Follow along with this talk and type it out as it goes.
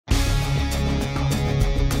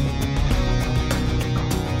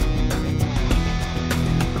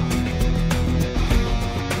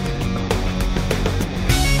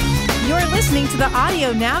the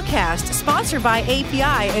Audio Nowcast, sponsored by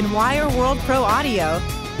API and Wire World Pro Audio.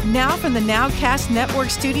 Now from the Nowcast Network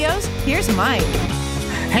Studios, here's Mike.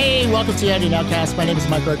 Hey, welcome to the Audio Nowcast. My name is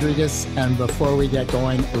Mike Rodriguez, and before we get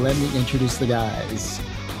going, let me introduce the guys.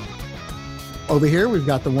 Over here, we've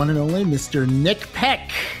got the one and only Mr. Nick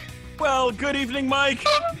Peck. Well, good evening, Mike.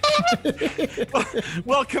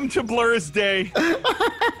 Welcome to Blur's Day.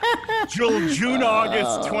 June,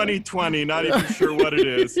 August 2020. Not even sure what it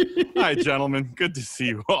is. Hi, gentlemen. Good to see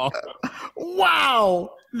you all.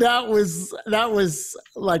 Wow. That was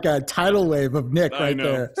like a tidal wave of Nick right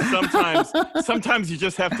there. Sometimes you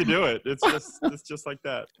just have to do it. It's just like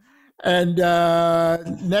that. And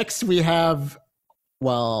next we have,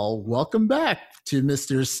 welcome back to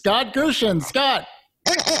Mr. Scott Gershon. Scott.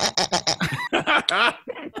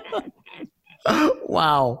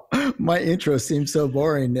 Wow, my intro seems so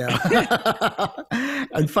boring now.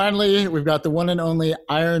 And finally, we've got the one and only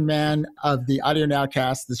Iron Man of the Audio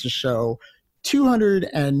Nowcast. This is show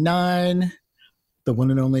 209, the one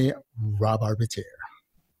and only Rob Arbiter.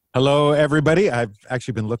 Hello, everybody. I've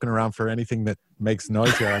actually been looking around for anything that makes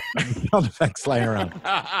noise here. Sound effects laying around.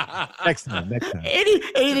 Next time.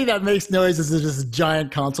 Anything that makes noise is just a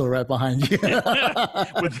giant console right behind you.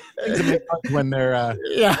 When they're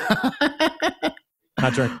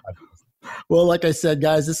not during. Well, like I said,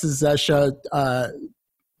 guys, this is show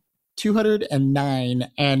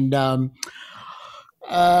 209, and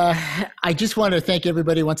I just want to thank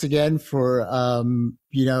everybody once again for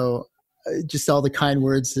just all the kind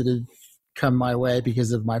words that have come my way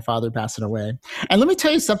because of my father passing away. And let me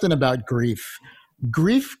tell you something about grief.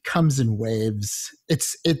 Grief comes in waves. It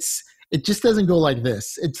just doesn't go like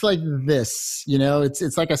this. It's like this,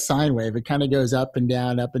 it's like a sine wave. It kind of goes up and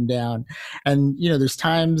down, up and down. And, there's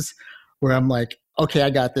times where I'm like, okay,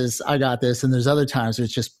 I got this. And there's other times where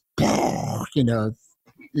it's just, down.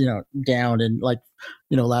 And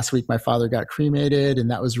last week my father got cremated, and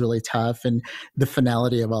that was really tough, and the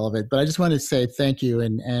finality of all of it. But I just wanted to say thank you.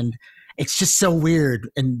 And it's just so weird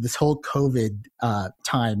in this whole COVID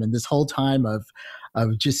time, and this whole time of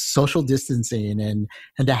just social distancing, and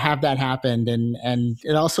to have that happen. And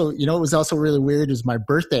it also, it was also really weird is my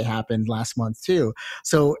birthday happened last month too.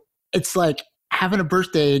 So it's like having a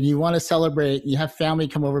birthday and you want to celebrate, you have family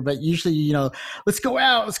come over, but usually, let's go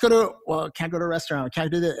out, can't go to a restaurant, can't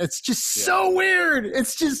do that. It's just so weird.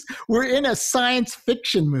 It's just, we're in a science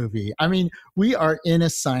fiction movie. I mean, we are in a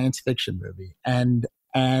science fiction movie, and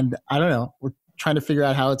I don't know, we're trying to figure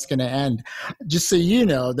out how it's going to end. Just so you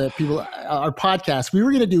know that people, our podcast, we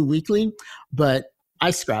were going to do weekly, but I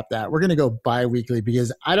scrapped that. We're going to go bi-weekly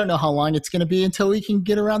because I don't know how long it's going to be until we can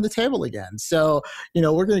get around the table again. So,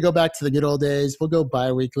 we're going to go back to the good old days. We'll go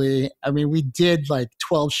bi-weekly. I mean, we did like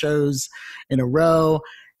 12 shows in a row.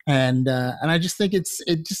 And I just think it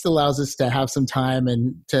just allows us to have some time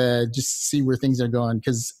and to just see where things are going,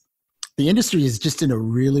 because the industry is just in a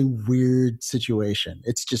really weird situation.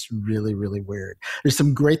 It's just really, really weird. There's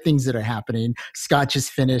some great things that are happening. Scott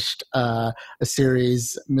just finished a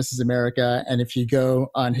series, Mrs. America, and if you go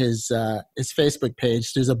on his Facebook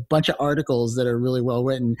page, there's a bunch of articles that are really well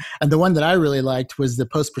written. And the one that I really liked was the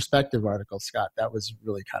post-perspective article, Scott. That was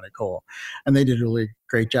really kind of cool, and they did a really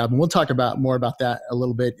great job. And we'll talk more about that a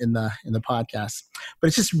little bit in the podcast. But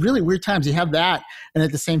it's just really weird times. You have that, and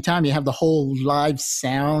at the same time, you have the whole live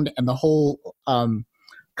sound and the whole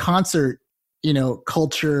concert,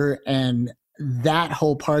 culture, and that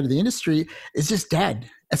whole part of the industry is just dead.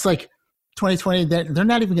 It's like 2020, they're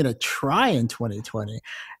not even going to try in 2020.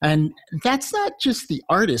 And that's not just the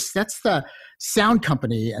artists, that's the sound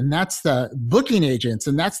company, and that's the booking agents,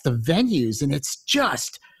 and that's the venues. And it's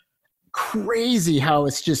just crazy how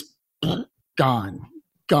it's just gone.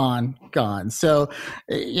 So,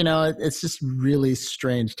 it's just really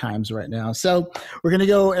strange times right now. So we're going to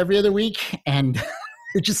go every other week, and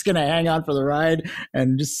we're just going to hang on for the ride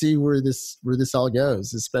and just see where this all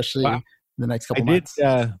goes, especially in the next couple months.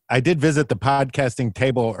 I did visit the podcasting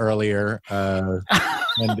table earlier, and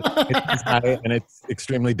it's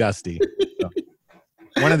extremely dusty. So.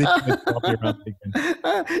 One of these I'll be around again.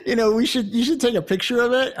 You should take a picture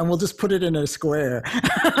of it, and we'll just put it in a square.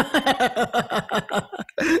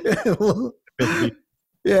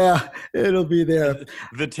 Yeah, it'll be there.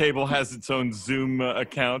 The table has its own Zoom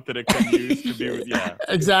account that it can use to be with. Yeah,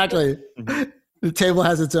 exactly. Mm-hmm. The table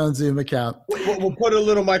has its own Zoom account. We'll put a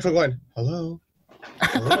little microphone going, hello.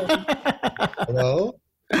 Hello.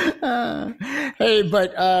 Hey,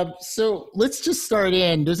 but so let's just start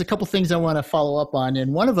in. There's a couple things I want to follow up on,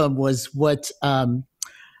 and one of them was what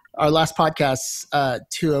our last podcast,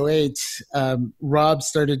 208. Rob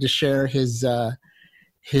started to share his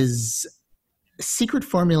secret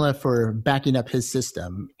formula for backing up his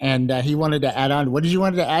system, and he wanted to add on. What did you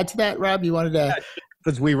want to add to that, Rob? You wanted to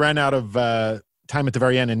because we ran out of time at the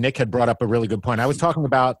very end, and Nick had brought up a really good point. I was talking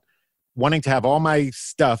about wanting to have all my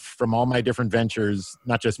stuff from all my different ventures,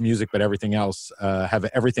 not just music, but everything else, have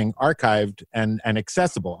everything archived and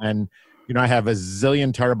accessible. And, I have a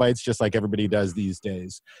zillion terabytes just like everybody does these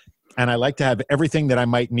days. And I like to have everything that I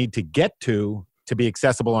might need to get to be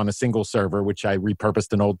accessible on a single server, which I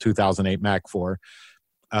repurposed an old 2008 Mac for.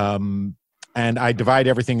 And I divide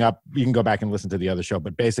everything up. You can go back and listen to the other show,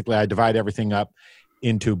 but basically I divide everything up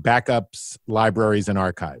into backups, libraries, and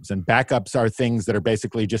archives. And backups are things that are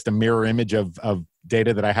basically just a mirror image of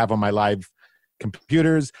data that I have on my live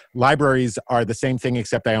computers. Libraries are the same thing,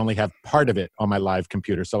 except I only have part of it on my live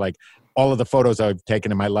computer. So like all of the photos I've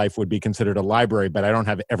taken in my life would be considered a library, but I don't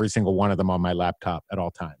have every single one of them on my laptop at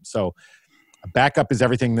all times. So a backup is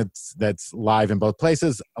everything that's live in both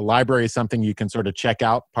places. A library is something you can sort of check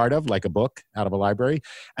out part of, like a book out of a library.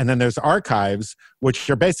 And then there's archives, which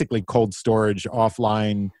are basically cold storage,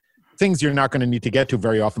 offline, things you're not going to need to get to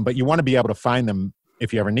very often, but you want to be able to find them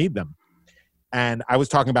if you ever need them. And I was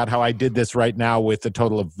talking about how I did this right now with a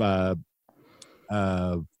total of 4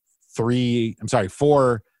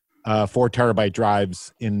 terabyte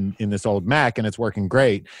drives in this old Mac, and it's working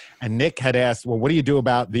great. And Nick had asked, well, what do you do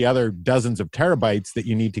about the other dozens of terabytes that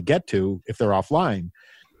you need to get to if they're offline?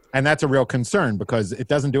 And that's a real concern, because it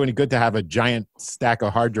doesn't do any good to have a giant stack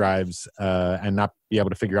of hard drives and not be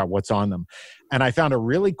able to figure out what's on them. And I found a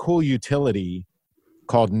really cool utility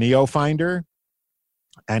called NeoFinder.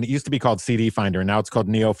 And it used to be called CD Finder, and now it's called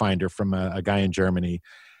NeoFinder from a guy in Germany.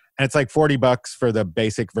 And it's like $40 for the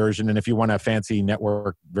basic version. And if you want a fancy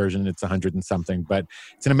network version, it's 100 and something. But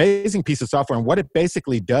it's an amazing piece of software. And what it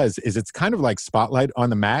basically does is it's kind of like Spotlight on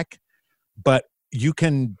the Mac, but you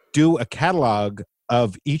can do a catalog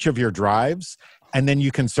of each of your drives, and then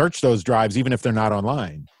you can search those drives even if they're not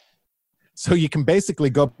online. So you can basically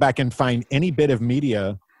go back and find any bit of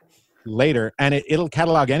media later, and it'll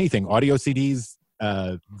catalog anything: audio CDs,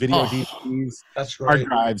 video DVDs, that's hard great.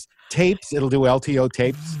 drives, tapes. It'll do LTO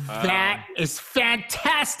tapes. That is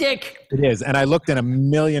fantastic. It is. And I looked in a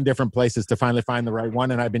million different places to finally find the right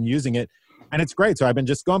one, and I've been using it, and it's great. So I've been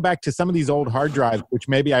just going back to some of these old hard drives, which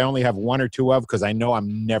maybe I only have one or two of, because I know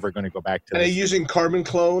I'm never going to go back to And are this. you using Carbon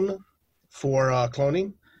Clone for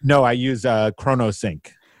cloning? No, I use ChronoSync.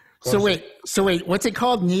 So wait, what's it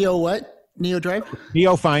called? Neo what? Neo Drive?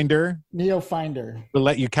 NeoFinder Neo Finder. will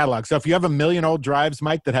let you catalog. So if you have a million old drives,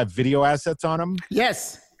 Mike, that have video assets on them,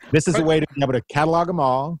 Yes. this is a way to be able to catalog them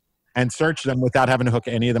all and search them without having to hook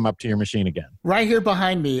any of them up to your machine again. Right here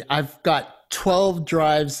behind me, I've got 12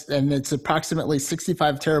 drives, and it's approximately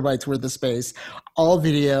 65 terabytes worth of space, all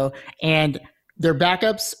video, and they're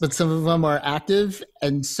backups, but some of them are active.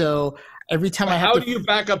 And so every time I have How do you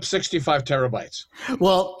back up 65 terabytes?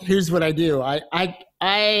 Well, here's what I do. I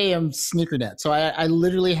am sneakernet. So I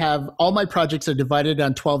literally have all my projects are divided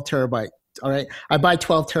on 12 terabyte. All right. I buy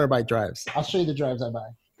 12 terabyte drives. I'll show you the drives I buy.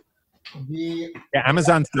 Yeah,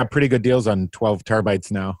 Amazon's got pretty good deals on 12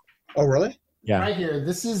 terabytes now. Oh, really? Yeah. Right here.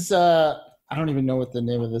 This is I don't even know what the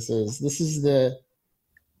name of this is. This is the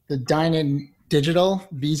Dyna Digital.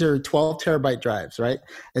 These are 12 terabyte drives, right?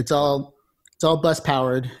 It's all bus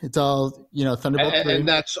powered. It's all, Thunderbolt 3. And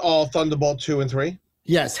that's all Thunderbolt 2 and 3?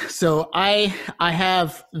 Yes. So I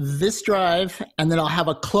have this drive, and then I'll have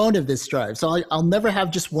a clone of this drive. So I'll never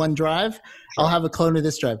have just one drive. I'll have a clone of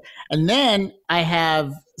this drive. And then I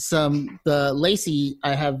have the Lacey,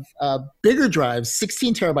 I have bigger drives,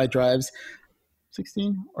 16 terabyte drives.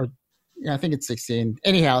 16? Or yeah, I think it's 16.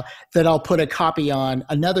 Anyhow, that I'll put a copy on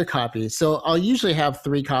another copy. So I'll usually have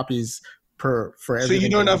 3 copies for everything. So you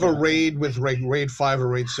don't have a RAID with RAID 5 or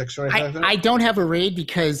RAID 6 or anything like that? I don't have a RAID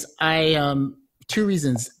because two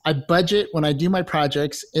reasons. I budget when I do my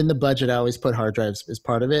projects. In the budget, I always put hard drives as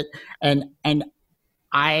part of it, and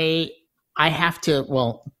I have to.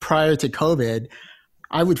 Well, prior to COVID,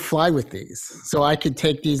 I would fly with these, so I could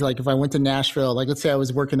take these. Like if I went to Nashville, like let's say I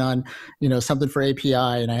was working on something for API,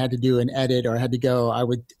 and I had to do an edit or I had to go, I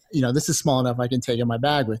would. This is small enough I can take in my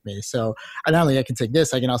bag with me. So not only I can take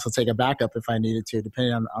this, I can also take a backup if I needed to,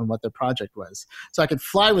 depending on what the project was. So I could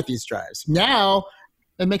fly with these drives. Now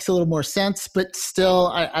it makes a little more sense, but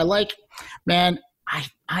still I like, man,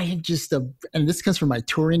 I just, and this comes from my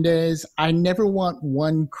touring days. I never want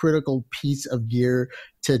one critical piece of gear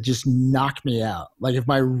to just knock me out. Like if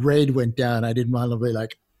my RAID went down, I didn't want to be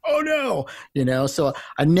like, oh no, so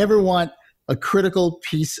I never want a critical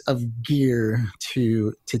piece of gear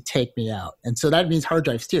to take me out. And so that means hard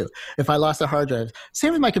drives too. If I lost a hard drive,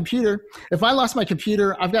 same with my computer. If I lost my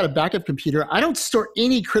computer, I've got a backup computer. I don't store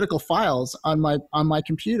any critical files on my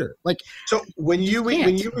computer. Like, so when you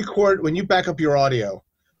record, when you back up your audio,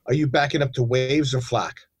 are you backing up to waves or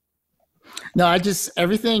FLAC? No,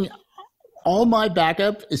 all my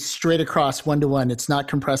backup is straight across 1-to-1. It's not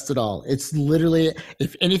compressed at all. It's literally,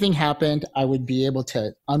 if anything happened, I would be able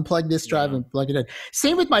to unplug this drive and plug it in.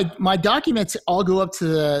 Same with my documents all go up to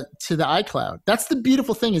the iCloud. That's the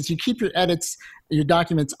beautiful thing, is you keep your edits, your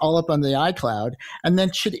documents all up on the iCloud. And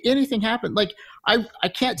then should anything happen, like I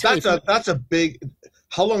can't tell you. That's a big,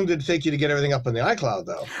 how long did it take you to get everything up on the iCloud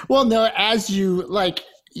though? Well, no, as you like,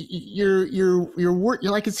 your work,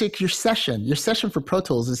 like it's like your session for Pro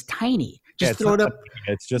Tools is tiny. Just throw it up.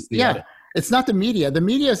 It's just the edit. It's not the media. The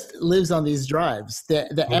media lives on these drives,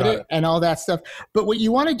 the edit and all that stuff. But what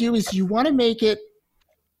you want to do is you want to make it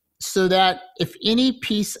so that if any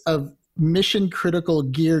piece of mission critical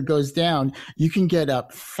gear goes down, you can get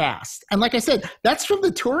up fast. And like I said, that's from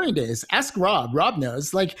the touring days. Ask Rob. Rob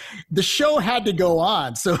knows. Like, the show had to go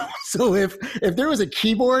on. So if there was a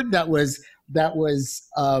keyboard that was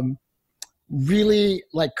really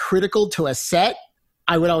like critical to a set,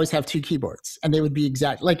 I would always have 2 keyboards, and they would be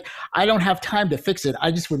exact. Like, I don't have time to fix it.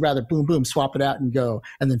 I just would rather boom, boom, swap it out and go,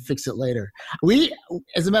 and then fix it later.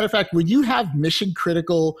 As a matter of fact, when you have mission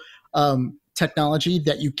critical technology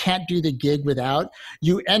that you can't do the gig without,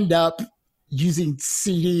 you end up using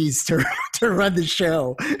CDs to run the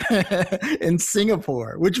show in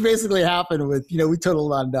Singapore, which basically happened with, we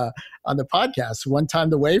totaled on the podcast. One time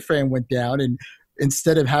the Waveframe went down, and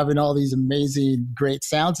instead of having all these amazing, great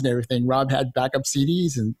sounds and everything, Rob had backup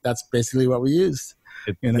CDs, and that's basically what we used.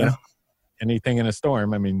 Anything in a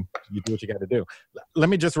storm, I mean, you do what you got to do. Let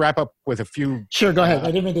me just wrap up with a few. Sure, go ahead. I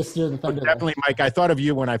didn't mean to steer the thunder. Definitely, Mike. I thought of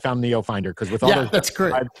you when I found Neo Finder, because with all those, that's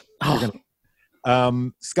great.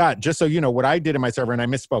 Scott, just so you know, what I did in my server, and I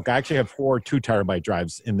misspoke, I actually have 4 2-terabyte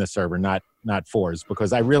drives in this server, not 4s,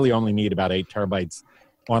 because I really only need about 8 terabytes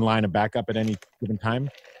online of backup at any given time.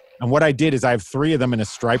 And what I did is I have 3 of them in a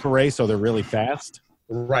stripe array, so they're really fast.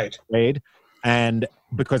 Right. And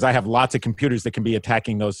because I have lots of computers that can be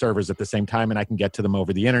attacking those servers at the same time, and I can get to them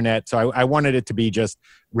over the internet. So I wanted it to be just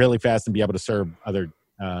really fast and be able to serve other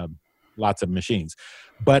lots of machines.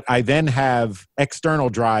 But I then have external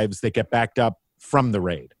drives that get backed up from the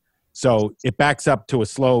RAID. So it backs up to a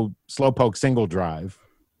Slowpoke single drive,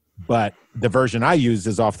 but the version I use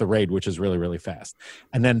is off the RAID, which is really, really fast.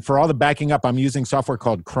 And then for all the backing up, I'm using software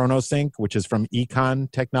called ChronoSync, which is from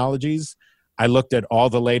Econ Technologies. I looked at all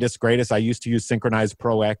the latest, greatest. I used to use Synchronize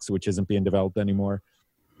Pro X, which isn't being developed anymore.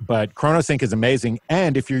 But ChronoSync is amazing.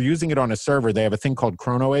 And if you're using it on a server, they have a thing called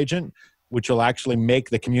Chrono Agent, which will actually make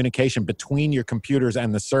the communication between your computers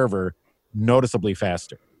and the server noticeably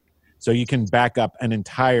faster. So you can back up an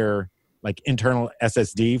entire internal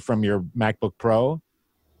SSD from your MacBook Pro.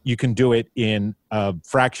 You can do it in a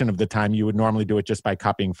fraction of the time you would normally do it just by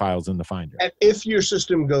copying files in the Finder. And if your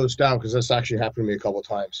system goes down, because this actually happened to me a couple of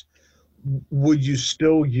times, would you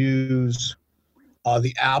still use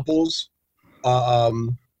the Apple's,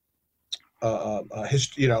 the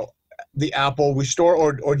Apple restore,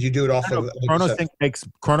 or do you do it off of?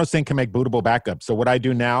 ChronoSync can make bootable backups. So what I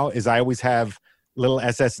do now is I always have little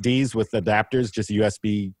SSDs with adapters, just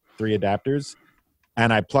USB 3 adapters,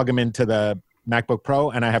 and I plug them into the MacBook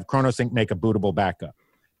Pro, and I have ChronoSync make a bootable backup.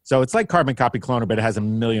 So it's like Carbon Copy Cloner, but it has a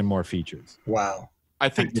million more features. Wow. I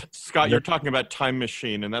think, Scott, you're talking about Time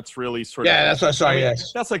Machine, and that's really sort of... Yeah, that's what I saw,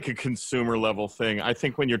 yes. That's like a consumer level thing. I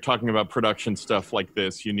think when you're talking about production stuff like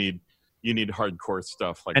this, you need hardcore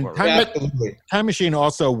stuff like what Time Machine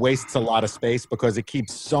also wastes a lot of space because it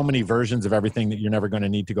keeps so many versions of everything that you're never going to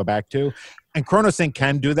need to go back to. And ChronoSync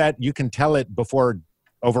can do that. You can tell it before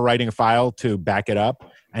overwriting a file to back it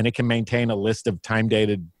up, and it can maintain a list of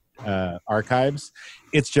time-dated archives.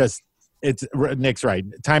 Nick's right.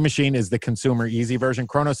 Time Machine is the consumer easy version.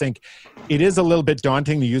 ChronoSync, it is a little bit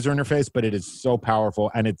daunting, the user interface, but it is so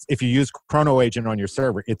powerful. And if you use Chrono Agent on your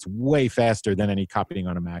server, it's way faster than any copying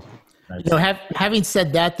on a Mac. Right? Having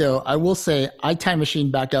said that, though, I will say I Time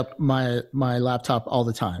Machine back up my laptop all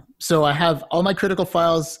the time. So I have all my critical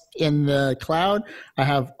files in the cloud. I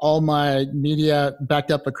have all my media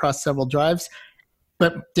backed up across several drives.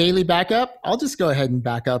 But daily backup, I'll just go ahead and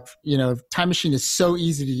back up. Time Machine is so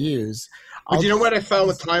easy to use. But you know what I found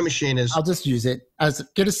with Time Machine is... I'll just use it.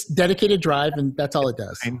 Get a dedicated drive, and that's all it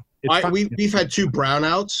does. We've had 2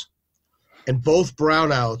 brownouts, and both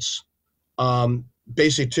brownouts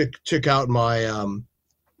basically took out my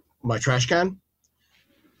my trash can.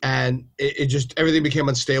 and it just everything became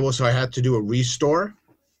unstable, so I had to do a restore.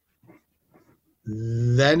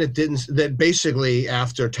 Then it didn't. Then basically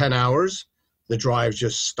after 10 hours, the drive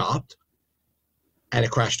just stopped, and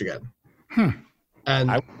it crashed again.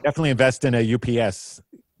 And I would definitely invest in a UPS.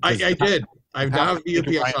 I did. I now have the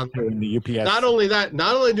UPS on there. The UPS. Not only that,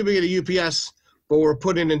 not only do we get a UPS, but we're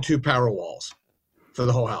putting in 2 power walls for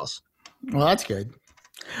the whole house. Well, that's good.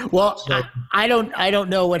 Well, So- I don't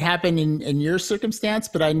know what happened in your circumstance,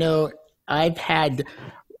 but I know I've had.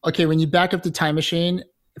 Okay, when you back up the Time Machine,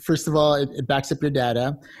 first of all, it backs up your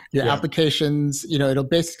data, your Yeah. applications. It'll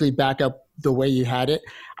basically back up the way you had it.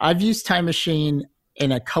 I've used Time Machine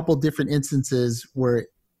in a couple different instances where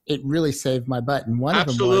it really saved my butt. And one of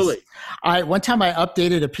them was one time I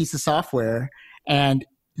updated a piece of software, and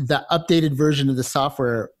the updated version of the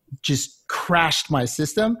software just crashed my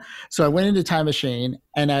system. So I went into Time Machine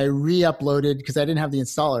and I re-uploaded because I didn't have the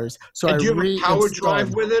installers. So And I do you have a power reinstalled.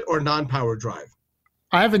 drive with it or non-power drive?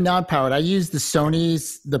 I have a non-powered. I use the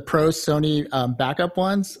Pro Sony backup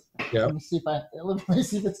ones. Yeah. Let me see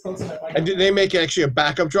if it's close enough. And do they make actually a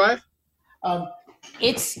backup drive?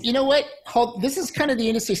 It's, you know what? This is kind of the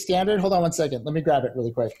industry standard. Hold on one second. Let me grab it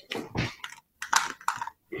really quick.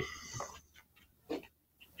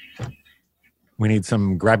 We need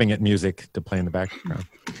some grabbing it music to play in the background.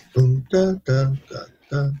 So,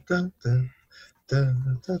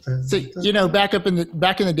 back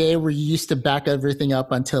in the day where you used to back everything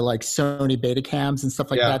up until like Sony Betacams and stuff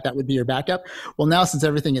like Yeah. that would be your backup. Well, now since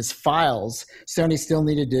everything is files, Sony still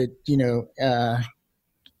needed to,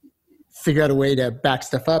 figure out a way to back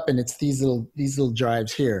stuff up, and it's these little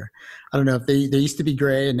drives here. I don't know if they used to be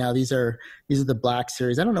gray, and now these are the black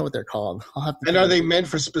series. I don't know what they're called. I'll have to. And are they meant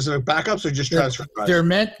for specific backups or just transfer drives? They're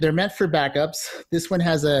meant for backups. This one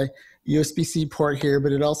has a USB-C port here,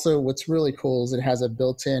 but it also, what's really cool is it has a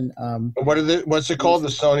built-in. What's it called? The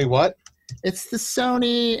Sony what? It's the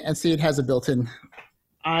Sony, and see, it has a built-in.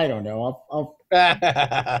 I don't know. I'll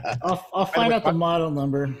find out the model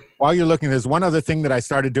number. While you're looking, there's one other thing that I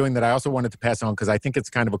started doing that I also wanted to pass on because I think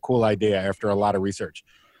it's kind of a cool idea after a lot of research.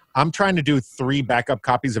 I'm trying to do 3 backup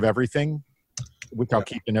copies of everything, which I'll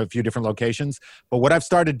keep in a few different locations. But what I've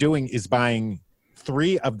started doing is buying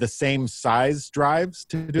 3 of the same size drives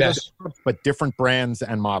to do this, but different brands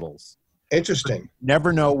and models. Interesting.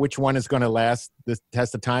 Never know which one is going to last the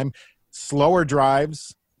test of time. Slower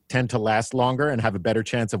drives tend to last longer and have a better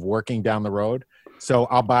chance of working down the road. So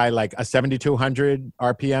I'll buy like a 7200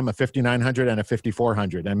 RPM, a 5900, and a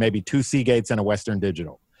 5400, and maybe 2 Seagates and a Western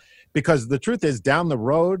Digital. Because the truth is, down the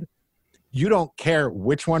road, you don't care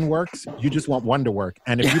which one works. You just want one to work.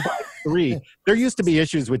 And if you buy 3, there used to be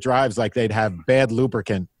issues with drives like they'd have bad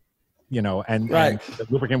lubricant, and the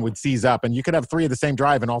lubricant would seize up. And you could have 3 of the same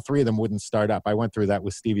drive and all 3 of them wouldn't start up. I went through that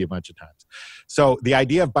with Stevie a bunch of times. So the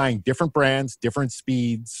idea of buying different brands, different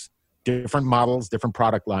speeds, different models, different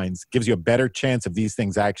product lines gives you a better chance of these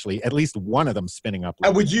things actually, at least one of them spinning up.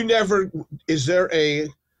 And would you never, is there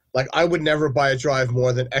I would never buy a drive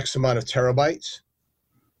more than X amount of terabytes?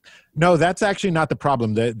 No, that's actually not the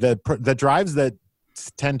problem. The drives that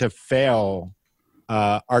tend to fail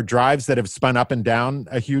are drives that have spun up and down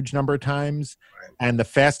a huge number of times. Right. And the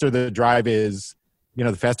faster the drive is,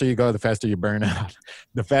 the faster you go, the faster you burn out.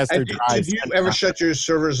 The faster drives. Did you ever shut your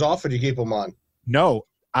servers off or do you keep them on? No,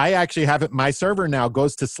 I actually have it. My server now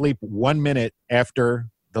goes to sleep 1 minute after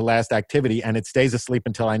the last activity, and it stays asleep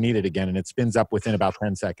until I need it again, and it spins up within about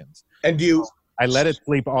 10 seconds. And I let it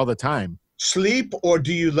sleep all the time. Sleep, or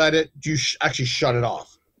do you actually shut it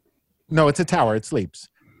off? No, it's a tower. It sleeps.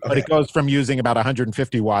 Okay. But it goes from using about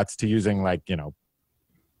 150 watts to using a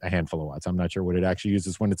handful of watts. I'm not sure what it actually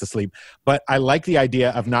uses when it's asleep. But I like the idea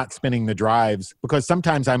of not spinning the drives because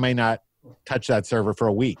sometimes I may not touch that server for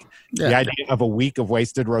a week. Yeah. The idea of a week of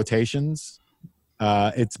wasted rotations,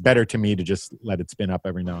 it's better to me to just let it spin up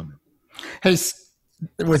every now and then. Hey,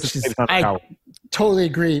 I totally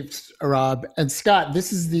agree, Rob. And Scott,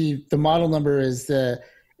 this is the model number is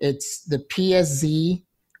it's the PSZ-HC,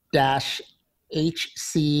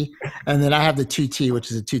 and then I have the 2T,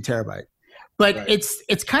 which is a 2 terabyte. But right.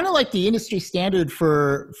 It's kind of like the industry standard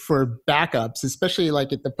for backups, especially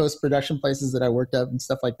like at the post-production places that I worked at and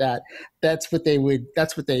stuff like that. That's what they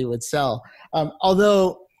would sell.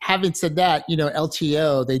 Although having said that,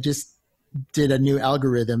 LTO, they just did a new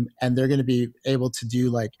algorithm and they're going to be able to do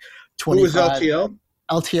like 25. Who was LTO?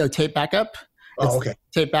 LTO tape backup. Oh, okay.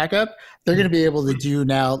 Tape backup. They're going to be able to do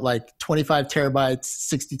now like 25 terabytes,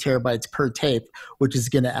 60 terabytes per tape, which is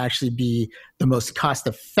going to actually be the most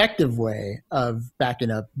cost-effective way of backing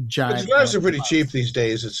up giant. But drives are pretty cheap these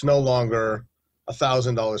days. It's no longer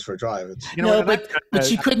 $1,000 for a drive. But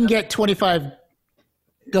you couldn't get 25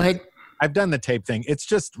 Go ahead. I've done the tape thing. It's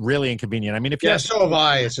just really inconvenient. I mean, if you have, so have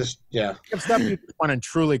I. It's just, if stuff you want in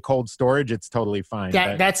truly cold storage, it's totally fine.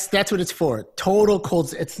 That's what it's for. Total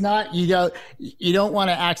cold. It's not, you don't want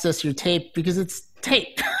to access your tape because it's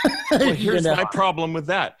tape. Well, here's my problem with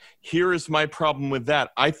that.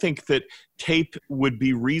 I think that tape would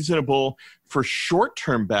be reasonable for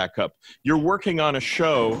short-term backup. You're working on a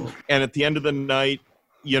show, and at the end of the night,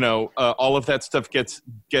 all of that stuff gets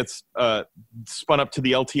spun up to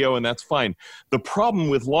the LTO, and that's fine. The problem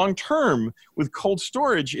with long-term, with cold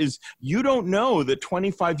storage, is you don't know that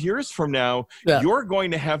 25 years from now, you're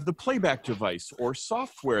going to have the playback device or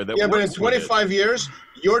software that works. But in 25 years,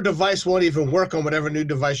 your device won't even work on whatever new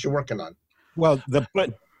device you're working on. Well,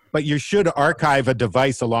 but you should archive a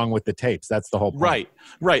device along with the tapes. That's the whole point.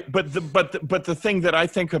 Right. But the thing that I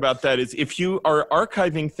think about that is if you are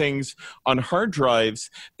archiving things on hard drives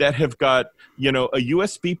that have got, a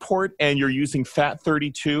USB port and you're using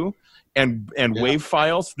FAT32 and WAV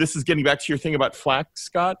files, this is getting back to your thing about FLAC,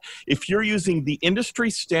 Scott. If you're using the industry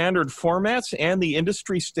standard formats and the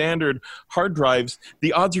industry standard hard drives,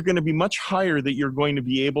 the odds are going to be much higher that you're going to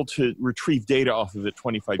be able to retrieve data off of it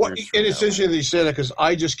 25 years from now. And it's interesting that you say that because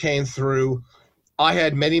I just came through, I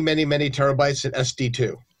had many, many, many terabytes in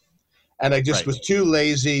SD2. And I just was too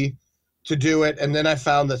lazy to do it. And then I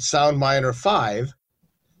found that SoundMiner 5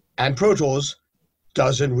 and Pro Tools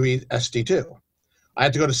doesn't read SD2. I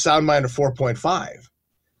had to go to SoundMiner 4.5,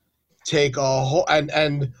 take a whole, and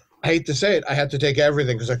I hate to say it, I had to take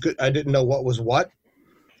everything because I didn't know what was what.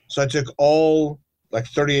 So I took all like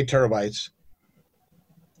 38 terabytes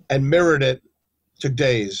and mirrored it, took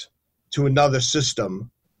days, to another system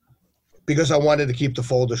because I wanted to keep the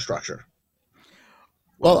folder structure.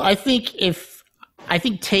 Well, I think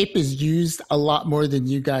tape is used a lot more than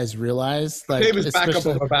you guys realize. Like, tape is backup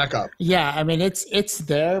of a backup. Yeah, I mean it's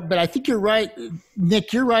there, but I think you're right,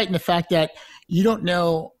 Nick. You're right in the fact that you don't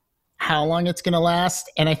know how long it's going to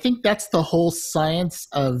last, and I think that's the whole science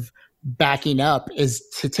of backing up is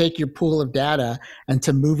to take your pool of data and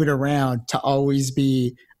to move it around to always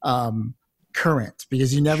be current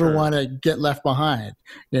because you never want to get left behind.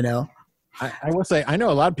 I will say, I know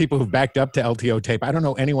a lot of people who've backed up to LTO tape. I don't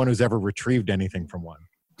know anyone who's ever retrieved anything from one.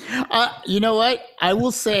 You know what? I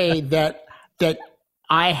will say that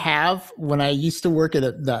I have, when I used to work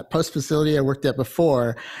at that post facility I worked at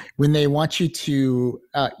before, when they want you to,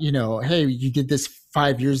 hey, you did this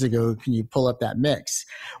 5 years ago, can you pull up that mix?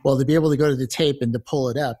 Well, to be able to go to the tape and to pull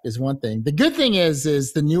it up is one thing. The good thing is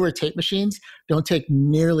the newer tape machines don't take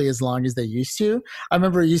nearly as long as they used to. I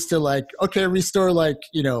remember it used to restore 4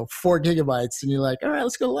 gigabytes and you're like, all right,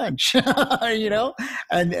 let's go to lunch,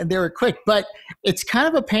 and they were quick, but it's kind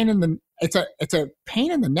of a pain in the, it's a pain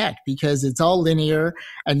in the neck because it's all linear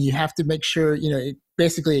and you have to make sure,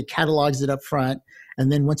 it catalogs it up front. And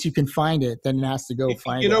then once you can find it, then it has to go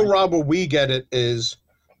find it. Rob, where we get it is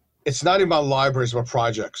it's not even about libraries, but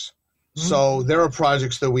projects. Mm-hmm. So there are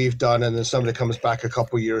projects that we've done, and then somebody comes back a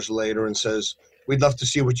couple years later and says, we'd love to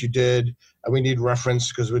see what you did, and we need reference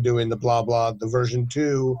because we're doing the blah, blah, the version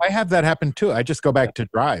 2. I have that happen too. I just go back to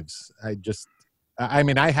drives. I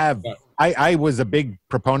was a big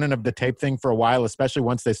proponent of the tape thing for a while, especially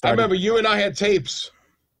once they started. I remember you and I had tapes,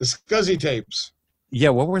 the SCSI tapes. Yeah,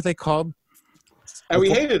 what were they called? And we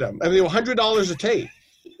hated them. I mean, they were $100 a tape.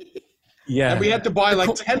 Yeah, and we had to buy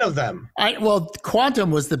like 10 of them.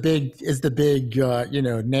 Quantum was the big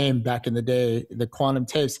name back in the day. The Quantum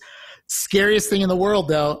tapes. Scariest thing in the world,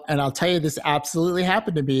 though, and I'll tell you, this absolutely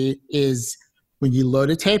happened to me, is when you load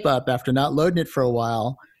a tape up after not loading it for a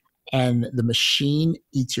while, and the machine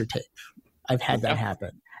eats your tape. I've had that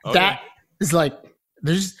happen. Okay. That is like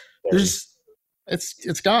there's.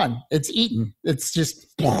 It's gone. It's eaten. It's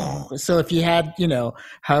just so if you had,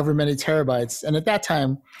 however many terabytes, and at that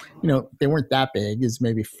time, they weren't that big. It's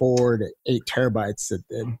maybe 4 to 8 terabytes,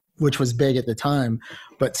 which was big at the time,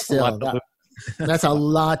 but still, that's a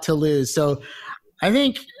lot to lose. So I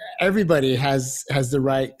think everybody has the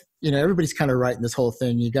right, everybody's kind of right in this whole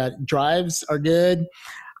thing. You got drives are good.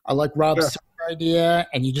 I like Rob's idea,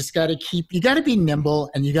 and you just got to be nimble,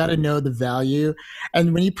 and you got to know the value.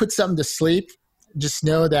 And when you put something to sleep, just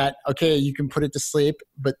know that, okay, you can put it to sleep,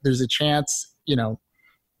 but there's a chance, you'll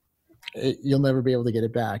never be able to get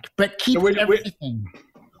it back. But keep everything.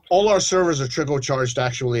 All our servers are trickle charged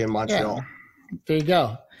actually in Montreal. Yeah. There you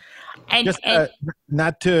go. And,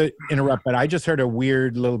 not to interrupt, but I just heard a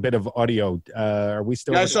weird little bit of audio. Are we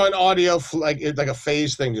still? Yeah, I saw an audio, like a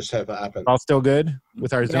phase thing just have happened. All still good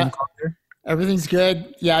with our Zoom call here? Everything's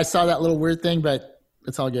good. Yeah, I saw that little weird thing, but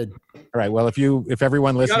it's all good. All right. Well, if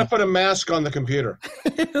everyone You got listens, to put a mask on the computer.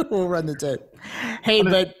 We'll run the tape. Hey,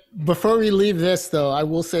 but before we leave this, though, I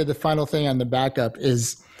will say the final thing on the backup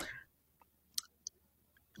is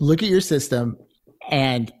look at your system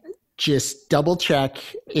and just double check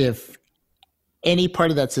if any part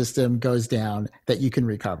of that system goes down that you can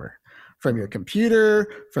recover from your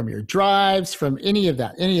computer, from your drives, from any of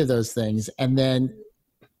those things, and then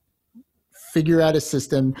figure out a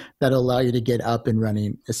system that'll allow you to get up and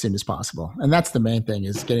running as soon as possible. And that's the main thing,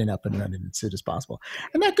 is getting up and running as soon as possible.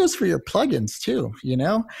 And that goes for your plugins too, you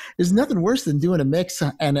know? There's nothing worse than doing a mix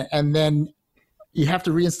and then you have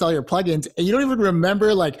to reinstall your plugins and you don't even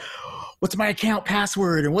remember, like, what's my account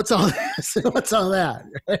password and what's all this, what's all that?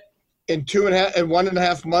 In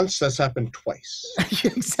 1.5 months, that's happened twice.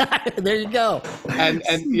 Exactly. There you go. And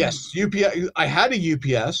yes, UPS. I had a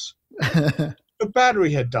UPS. The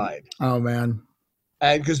battery had died. Oh man!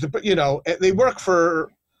 And because they work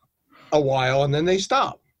for a while and then they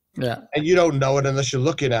stop. Yeah. And you don't know it unless you're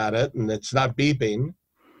looking at it and it's not beeping.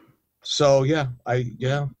 So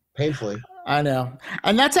painfully. I know.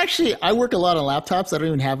 And that's actually, I work a lot on laptops. I don't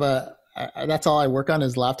even have that's all I work on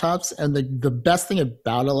is laptops. And the best thing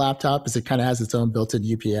about a laptop is it kind of has its own built-in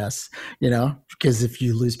UPS, you know, because if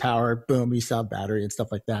you lose power, boom, you still have battery and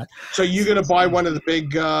stuff like that. So you're going to buy one of the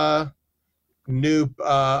big new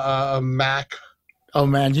Mac? Oh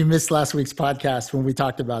man, you missed last week's podcast when we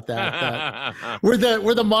talked about that. Were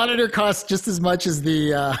the monitor costs just as much as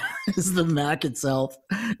the Mac itself?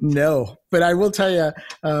 No, but I will tell you,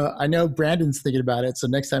 I know Brandon's thinking about it. So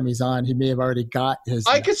next time he's on, he may have already got his.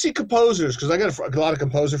 I could see composers because I got a lot of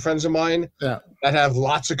composer friends of mine that have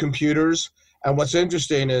lots of computers. And what's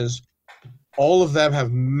interesting is all of them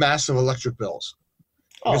have massive electric bills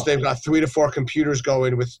because they've got 3 to 4 computers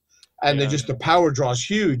going with, and the power draw is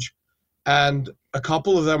huge. And a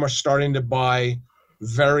couple of them are starting to buy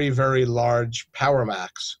very, very large Power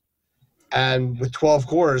Macs, and with 12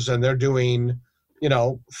 cores, and they're doing,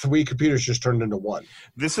 3 computers just turned into 1.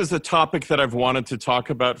 This is a topic that I've wanted to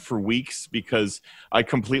talk about for weeks because I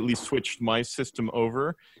completely switched my system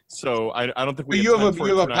over. So I don't think you have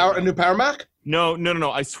a new Power Mac?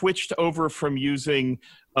 No. I switched over from using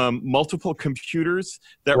multiple computers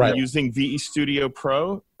that were using VE Studio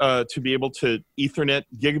Pro to be able to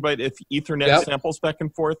gigabit Ethernet samples back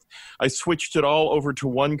and forth. I switched it all over to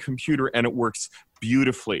one computer and it works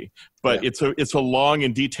beautifully. But it's a long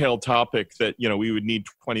and detailed topic that we would need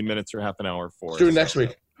 20 minutes or half an hour for. Let's do it next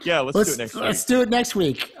week. Yeah, let's do it next week. Let's do it next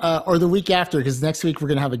week or the week after, because next week we're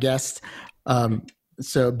going to have a guest.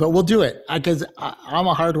 But we'll do it because I'm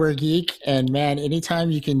a hardware geek, and man, anytime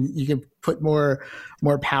you can put more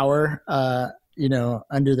power,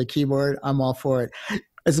 under the keyboard, I'm all for it.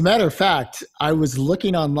 As a matter of fact, I was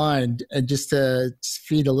looking online and just to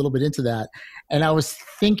feed a little bit into that, and I was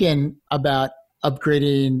thinking about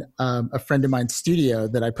upgrading a friend of mine's studio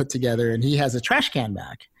that I put together, and he has a trash can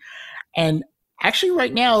Mac. And actually,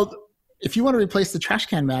 right now, if you want to replace the trash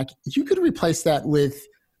can Mac, you could replace that with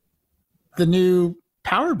the new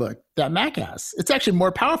PowerBook that Mac has. It's actually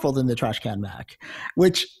more powerful than the trash can Mac,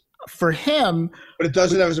 which for him. But it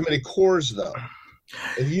doesn't have as many cores, though.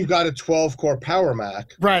 If you've got a 12-core Power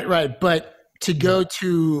Mac. Right. But to go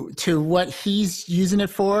to what he's using it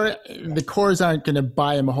for, the cores aren't going to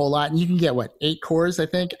buy him a whole lot. And you can get, 8 cores, I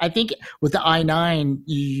think? I think with the i9,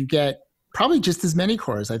 you get probably just as many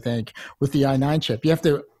cores, I think, with the i9 chip. You have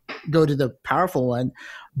to go to the powerful one.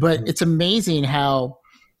 But it's amazing how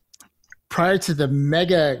prior to the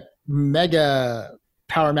mega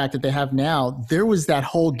Power Mac that they have now, there was that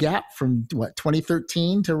whole gap from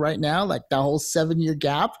 2013 to right now, like that whole 7-year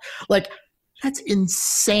gap. Like, that's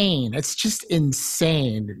insane. It's just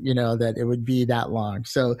insane, that it would be that long.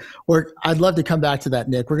 So I'd love to come back to that,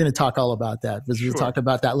 Nick. We're going to talk all about that because we'll talk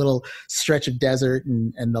about that little stretch of desert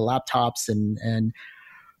and the laptops and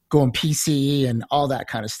going PC and all that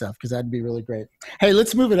kind of stuff, because that'd be really great. Hey,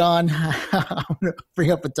 let's move it on. I'm going to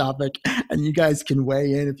bring up a topic, and you guys can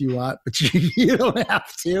weigh in if you want, but you don't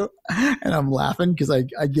have to. And I'm laughing because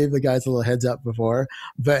I gave the guys a little heads up before.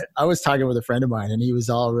 But I was talking with a friend of mine, and he was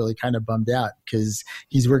all really kind of bummed out because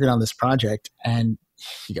he's working on this project. And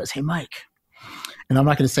he goes, "Hey, Mike," and I'm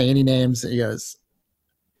not going to say any names. He goes,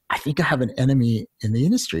 "I think I have an enemy in the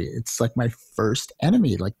industry. It's like my first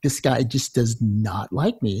enemy. Like, this guy just does not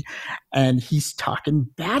like me. And he's talking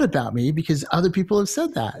bad about me because other people have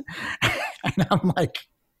said that." And I'm like,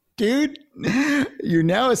 dude, you're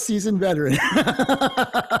now a seasoned veteran.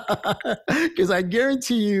 Because I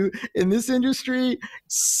guarantee you, in this industry,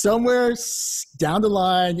 somewhere down the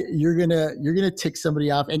line, you're gonna tick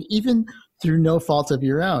somebody off, and even through no fault of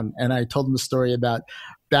your own. And I told him the story about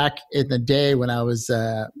back in the day when I was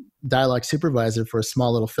dialogue supervisor for a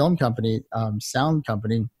small little film company, sound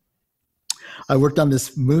company. I worked on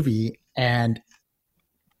this movie, and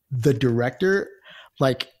the director,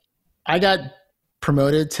 like, I got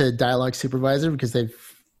promoted to dialogue supervisor because they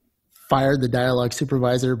fired the dialogue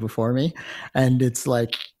supervisor before me. And it's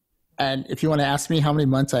like, and if you want to ask me how many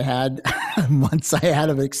months I had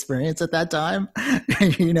of experience at that time,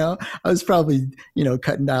 I was probably,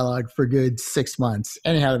 cutting dialogue for a good 6 months.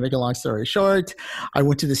 Anyhow, to make a long story short, I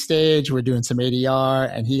went to the stage, we're doing some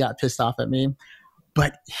ADR, and he got pissed off at me.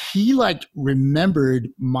 But he remembered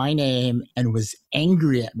my name and was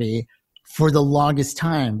angry at me for the longest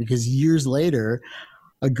time, because years later,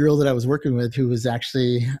 a girl that I was working with, who was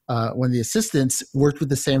actually one of the assistants, worked with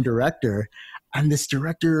the same director. And this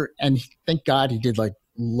director, and thank God he did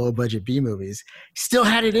low budget B movies, still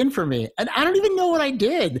had it in for me. And I don't even know what I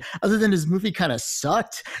did other than his movie kind of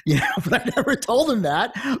sucked, but I never told him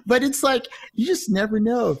that. But it's you just never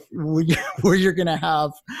know where you're going to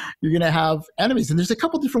have enemies. And there's a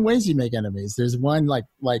couple different ways you make enemies. There's one like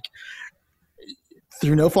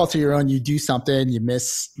through no fault of your own, you do something, you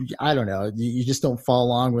miss, I don't know, you just don't follow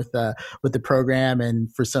along with the program, and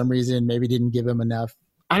for some reason maybe didn't give him enough.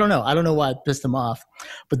 I don't know why it pissed him off,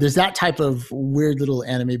 but there's that type of weird little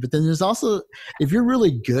enemy. But then there's also, if you're really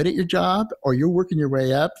good at your job or you're working your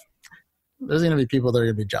way up, there's going to be people that are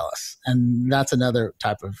going to be jealous. And that's another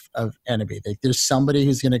type of enemy. There's somebody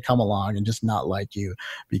who's going to come along and just not like you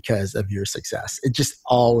because of your success. It just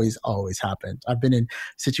always happened. I've been in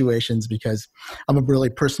situations because I'm a really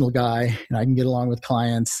personal guy and I can get along with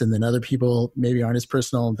clients, and then other people maybe aren't as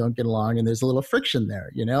personal and don't get along, and there's a little friction there,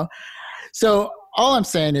 So all I'm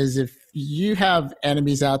saying is, if you have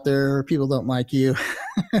enemies out there or people don't like you,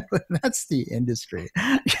 that's the industry.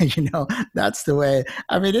 That's the way.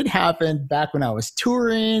 I mean, it happened back when I was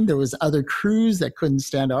touring. There was other crews that couldn't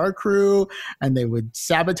stand our crew and they would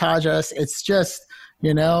sabotage us. It's just,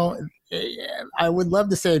 I would love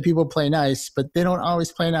to say people play nice, but they don't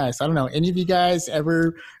always play nice. I don't know. Any of you guys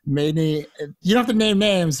ever made any, you don't have to name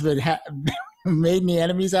names, but made any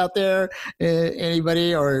enemies out there?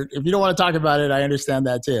 Anybody? Or if you don't want to talk about it, I understand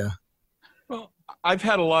that too. Well, I've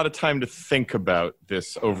had a lot of time to think about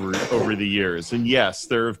this over the years. And yes,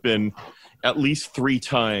 there have been at least 3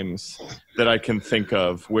 times that I can think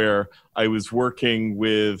of where I was working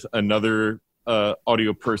with another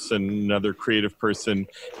audio person, another creative person,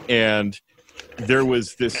 and there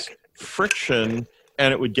was this friction,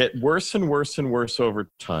 and it would get worse and worse and worse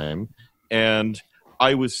over time. And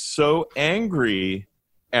I was so angry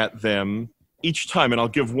at them each time, and I'll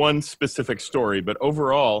give one specific story, but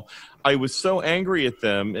overall, I was so angry at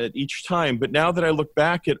them at each time. But now that I look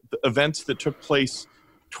back at the events that took place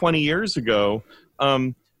 20 years ago,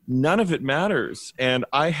 none of it matters. And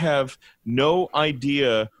I have no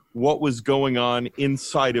idea what was going on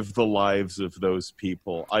inside of the lives of those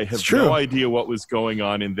people. I have no idea what was going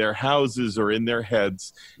on in their houses or in their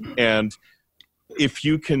heads. And if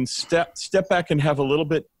you can step back and have a little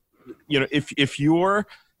bit, if your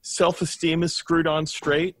self-esteem is screwed on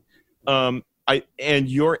straight, and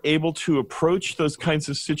you're able to approach those kinds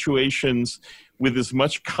of situations with as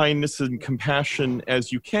much kindness and compassion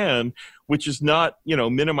as you can, which is not,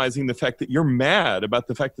 minimizing the fact that you're mad about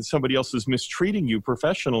the fact that somebody else is mistreating you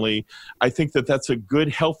professionally, I think that that's a good,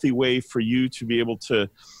 healthy way for you to be able to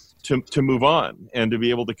move on and to be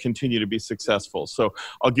able to continue to be successful. So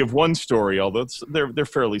I'll give one story, although they're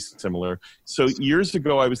fairly similar. So years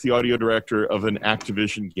ago, I was the audio director of an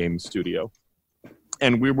Activision game studio,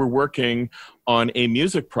 and we were working on a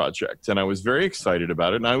music project, and I was very excited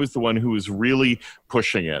about it. And I was the one who was really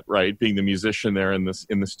pushing it, right? Being the musician there in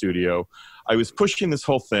the studio, I was pushing this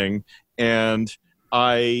whole thing, and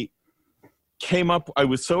I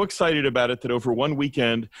was so excited about it that over one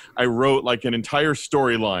weekend, I wrote an entire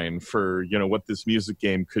storyline for, what this music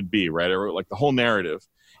game could be, right? I wrote the whole narrative.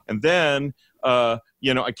 And then, I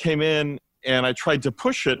came in and I tried to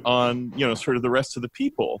push it on, sort of the rest of the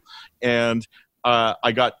people. And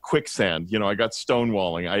I got quicksand, I got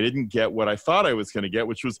stonewalling. I didn't get what I thought I was going to get,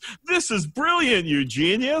 which was, this is brilliant, you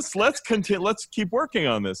genius. Let's continue. Let's keep working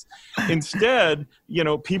on this. Instead,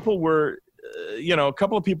 people were, a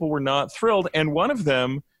couple of people were not thrilled. And one of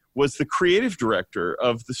them was the creative director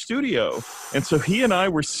of the studio. And so he and I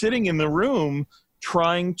were sitting in the room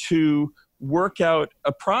trying to work out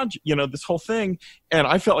a project, this whole thing. And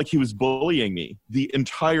I felt like he was bullying me the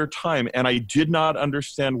entire time. And I did not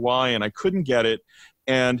understand why, and I couldn't get it.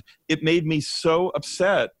 And it made me so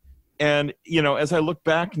upset. And, as I look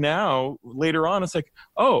back now, later on, it's like,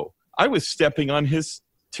 oh, I was stepping on his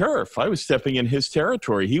turf. I was stepping in his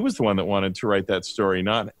territory. He was the one that wanted to write that story,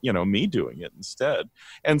 not, me doing it instead.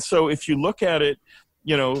 And so if you look at it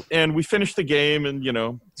and we finished the game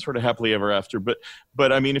and, sort of happily ever after. But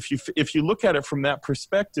I mean, if you look at it from that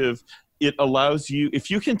perspective, it allows you,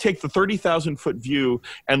 if you can take the 30,000-foot view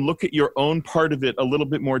and look at your own part of it a little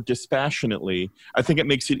bit more dispassionately, I think it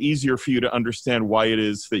makes it easier for you to understand why it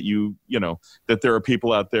is that that there are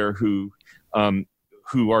people out there who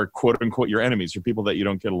are quote unquote your enemies, or people that you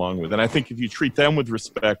don't get along with. And I think if you treat them with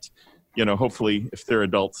respect, hopefully if they're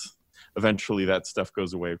adults, eventually that stuff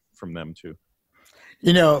goes away from them too.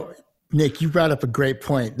 Nick, you brought up a great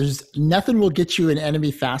point. There's nothing will get you an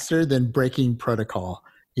enemy faster than breaking protocol.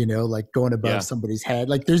 Like going above somebody's head.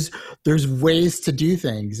 Like there's ways to do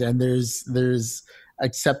things, and there's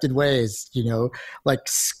accepted ways, like,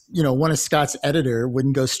 one of Scott's editor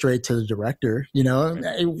wouldn't go straight to the director, you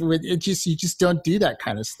just don't do that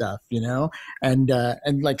kind of stuff,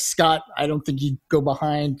 and like Scott, I don't think he'd go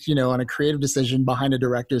behind, on a creative decision behind a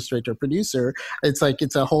director straight to a producer. It's like,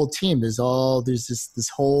 it's a whole team. There's this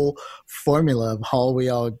whole formula of how we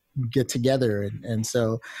all get together. And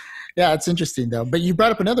so, yeah, it's interesting though. But you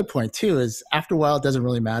brought up another point too, is after a while, it doesn't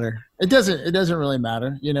really matter. It doesn't really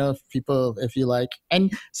matter, if you like.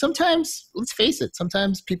 And sometimes, let's face it,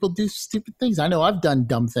 sometimes people do stupid things. I know I've done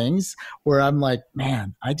dumb things where I'm like,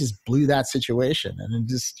 man, I just blew that situation. And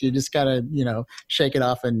you just gotta, shake it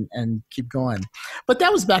off and keep going. But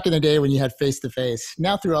that was back in the day when you had face-to-face.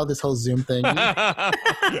 Now through all this whole Zoom thing. I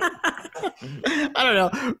don't know.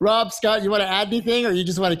 Rob, Scott, you want to add anything, or you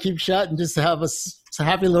just want to keep shut and just have a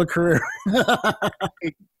happy little career? I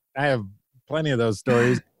have plenty of those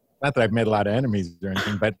stories. Not that I've made a lot of enemies or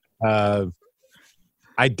anything, but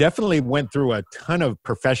I definitely went through a ton of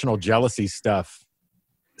professional jealousy stuff,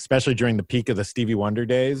 especially during the peak of the Stevie Wonder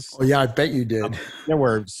days. Oh yeah, I bet you did. There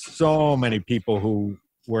were so many people who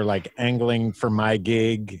were like angling for my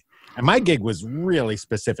gig. And my gig was really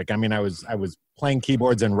specific. I mean, I was playing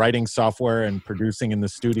keyboards and writing software and producing in the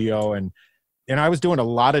studio, and I was doing a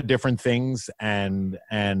lot of different things, and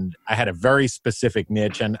I had a very specific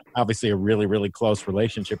niche, and obviously a really, really close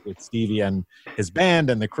relationship with Stevie and his band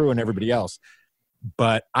and the crew and everybody else.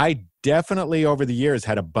 But I definitely over the years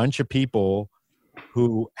had a bunch of people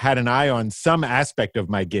who had an eye on some aspect of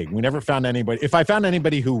my gig. We never found anybody. If I found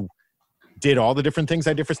anybody who did all the different things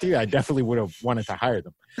I did for Stevie, I definitely would have wanted to hire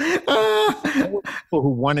them. People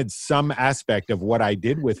who wanted some aspect of what I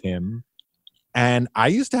did with him. And I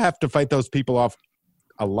used to have to fight those people off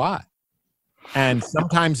a lot. And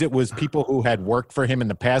sometimes it was people who had worked for him in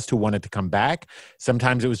the past who wanted to come back.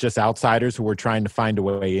 Sometimes it was just outsiders who were trying to find a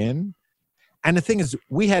way in. And the thing is,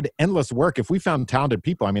 we had endless work. If we found talented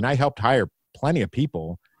people, I mean, I helped hire plenty of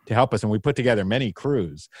people to help us, and we put together many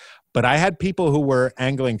crews. But I had people who were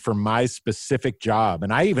angling for my specific job.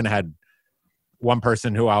 And I even had one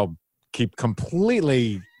person who I'll keep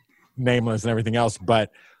completely nameless and everything else,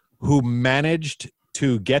 but who managed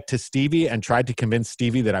to get to Stevie and tried to convince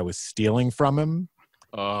Stevie that I was stealing from him,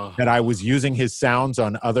 that I was using his sounds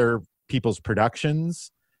on other people's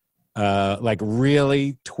productions, like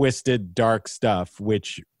really twisted, dark stuff,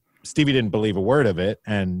 which Stevie didn't believe a word of it.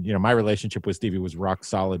 And, my relationship with Stevie was rock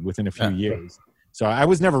solid within a few years. So I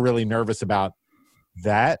was never really nervous about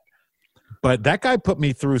that. But that guy put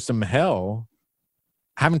me through some hell,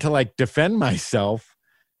 having to defend myself.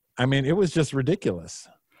 I mean, it was just ridiculous.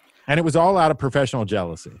 And it was all out of professional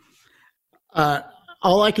jealousy.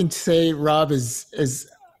 All I can say, Rob, is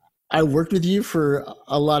I worked with you for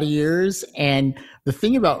a lot of years. And the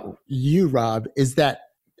thing about you, Rob, is that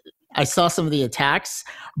I saw some of the attacks,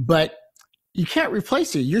 but you can't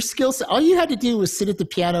replace you. Your skill set, all you had to do was sit at the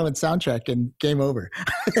piano and soundtrack and game over.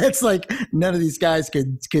 It's like none of these guys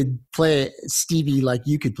could play Stevie like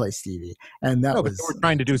you could play Stevie. And that was... But they were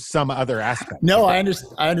trying to do some other aspect. No, I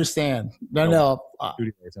understand. No.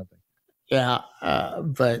 Studio or something. Yeah,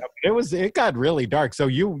 but it got really dark. So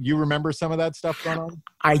you remember some of that stuff going on?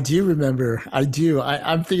 I do remember. I do.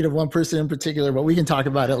 I'm thinking of one person in particular, but we can talk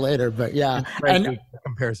about it later. But yeah, and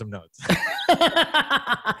compare some notes.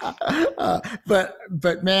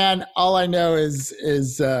 But man, all I know is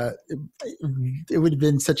it would have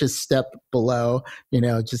been such a step below,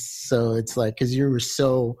 just so it's like, because you were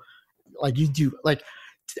so you do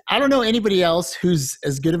I don't know anybody else who's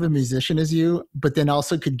as good of a musician as you, but then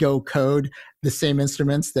also could go code the same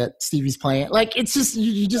instruments that Stevie's playing. It's just,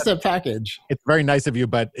 you just have package. It's very nice of you,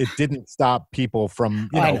 but it didn't stop people from,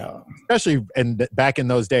 I know. Especially back in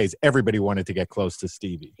those days, everybody wanted to get close to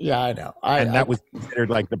Stevie. Yeah, I know. That was considered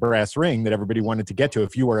like the brass ring that everybody wanted to get to.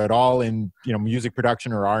 If you were at all in, music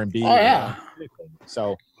production or R&B. Oh, yeah.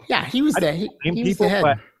 So. Yeah, he was there. He was the head.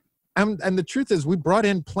 But, and the truth is, we brought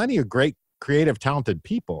in plenty of great, creative, talented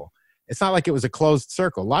people. It's not like it was a closed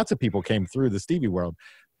circle. Lots of people came through the Stevie world,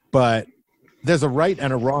 but there's a right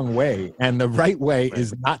and a wrong way. And the right way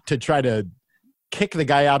is not to try to kick the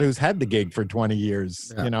guy out who's had the gig for 20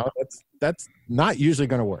 years. Yeah. You know, that's not usually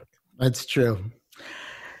going to work. That's true.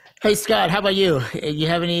 Hey, Scott, how about you? You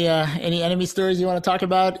have any enemy stories you want to talk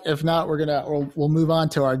about? If not, we'll move on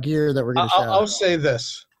to our gear that we're going to show. I'll say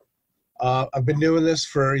this. I've been doing this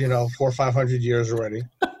for 400 or 500 years already.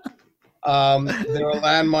 There are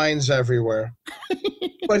landmines everywhere.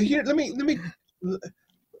 But here, let me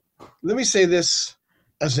say this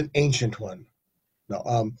as an ancient one.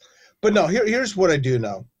 Here's what I do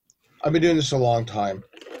know. I've been doing this a long time.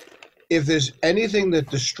 If there's anything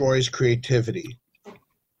that destroys creativity,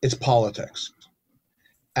 it's politics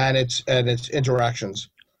and it's interactions.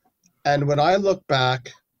 And when I look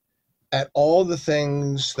back at all the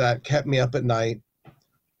things that kept me up at night,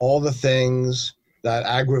 all the things that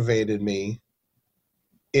aggravated me,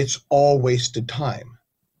 it's all wasted time.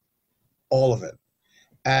 All of it.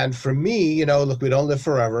 And for me, look, we don't live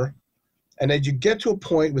forever. And as you get to a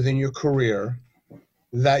point within your career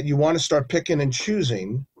that you want to start picking and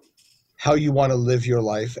choosing how you want to live your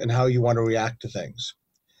life and how you want to react to things.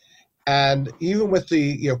 And even with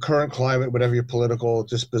the current climate, whatever your political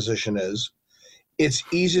disposition is, it's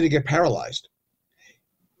easy to get paralyzed.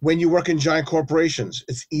 When you work in giant corporations,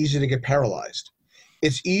 it's easy to get paralyzed.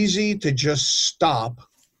 It's easy to just stop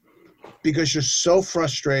because you're so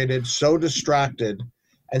frustrated, so distracted,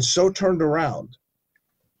 and so turned around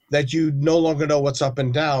that you no longer know what's up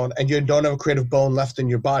and down, and you don't have a creative bone left in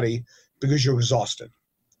your body because you're exhausted.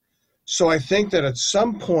 So I think that at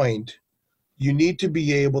some point, you need to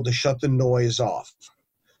be able to shut the noise off.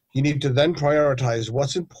 You need to then prioritize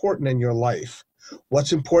what's important in your life,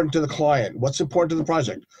 what's important to the client, what's important to the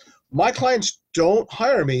project. My clients don't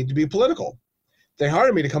hire me to be political. They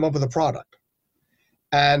hire me to come up with a product.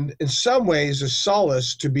 And in some ways, there's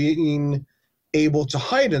solace to being able to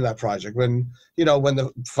hide in that project. When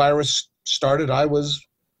the virus started, I was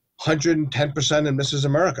 110% in Mrs.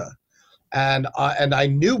 America. And I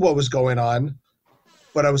knew what was going on,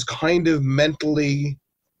 but I was kind of mentally,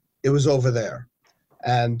 it was over there.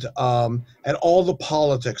 And all the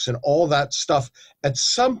politics and all that stuff, at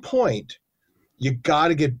some point, you got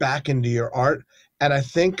to get back into your art. And I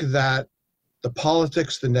think that the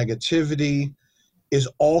politics, the negativity is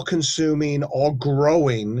all consuming, all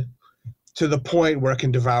growing to the point where it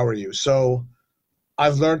can devour you. So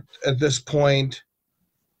I've learned at this point,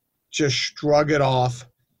 just shrug it off,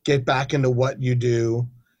 get back into what you do,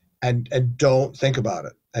 and don't think about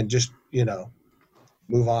it, and just,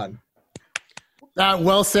 move on.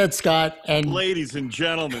 Well said, Scott. And ladies and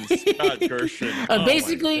gentlemen, Scott Gershon. And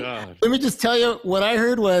basically, let me just tell you what I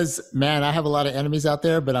heard was, man, I have a lot of enemies out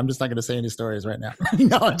there, but I'm just not going to say any stories right now.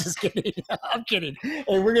 No, I'm just kidding. I'm kidding.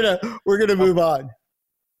 Hey, we're gonna move on.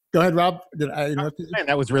 Go ahead, Rob. Did I interrupt you? Man,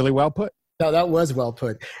 that was really well put. No, that was well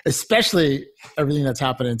put, especially everything that's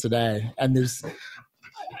happening today. And there's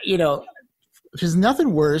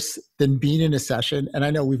nothing worse than being in a session. And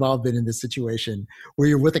I know we've all been in this situation where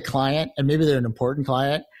you're with a client and maybe they're an important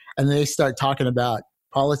client and they start talking about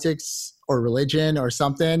politics or religion or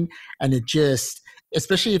something. And it just,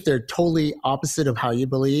 especially if they're totally opposite of how you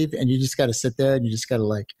believe, and you just got to sit there and you just got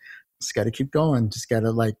to keep going. Just got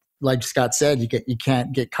to like Scott said, you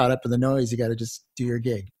can't get caught up in the noise. You got to just do your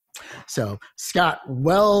gig. So, Scott,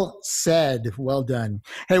 well said, well done.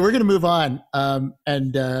 Hey, we're going to move on, and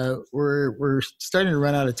we're starting to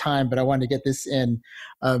run out of time, but I wanted to get this in.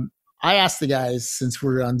 I asked the guys, since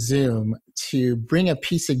we're on Zoom, to bring a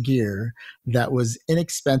piece of gear that was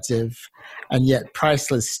inexpensive and yet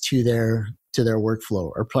priceless to their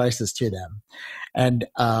workflow, or priceless to them,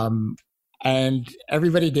 and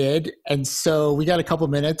everybody did. And so we got a couple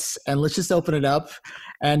minutes, and let's just open it up.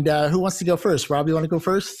 And who wants to go first? Rob, you want to go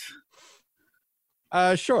first?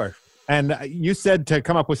 Sure. And you said to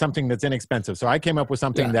come up with something that's inexpensive. So I came up with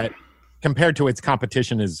something that, compared to its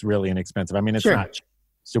competition, is really inexpensive. I mean, it's not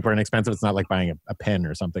super inexpensive. It's not like buying a pen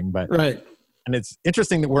or something. But right. And it's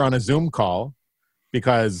interesting that we're on a Zoom call,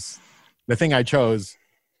 because the thing I chose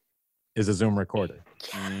is a Zoom recorder.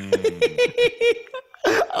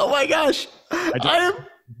 Oh my gosh.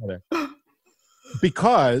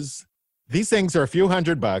 Because these things are a few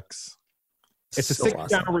 $100. It's a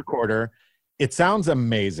 6-channel recorder. It sounds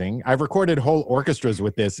amazing. I've recorded whole orchestras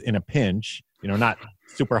with this in a pinch, not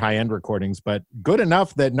super high-end recordings, but good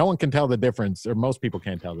enough that no one can tell the difference, or most people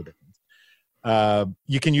can't tell the difference.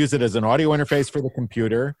 You can use it as an audio interface for the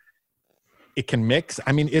computer. It can mix.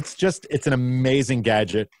 I mean, it's an amazing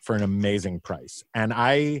gadget for an amazing price. And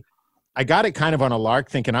I got it kind of on a lark,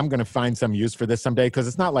 thinking I'm going to find some use for this someday, because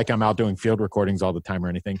it's not like I'm out doing field recordings all the time or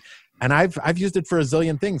anything. And I've used it for a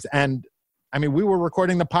zillion things. And I mean, we were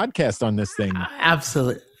recording the podcast on this thing.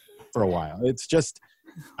 Absolutely. For a while. It's just,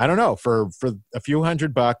 I don't know, for a few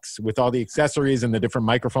 $100 with all the accessories and the different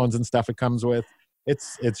microphones and stuff it comes with,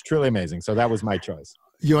 it's truly amazing. So that was my choice.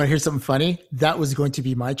 You want to hear something funny? That was going to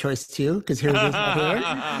be my choice too, because here it is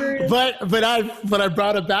right here. But I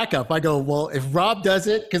brought a backup. I go, well, if Rob does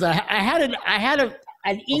it, because I had an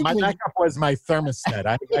inkling. My backup was my thermostat.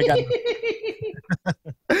 I got.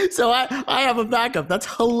 So I have a backup. That's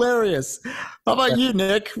hilarious. How about you,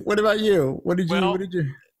 Nick? What about you? What did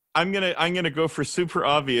you? I'm gonna go for super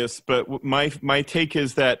obvious, but my take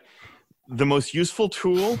is that the most useful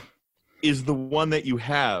tool is the one that you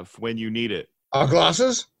have when you need it.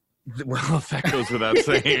 Glasses? Well, that goes without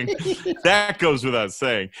saying. That goes without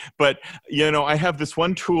saying. But, I have this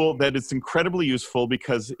one tool that is incredibly useful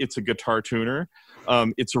because it's a guitar tuner.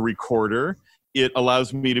 It's a recorder. It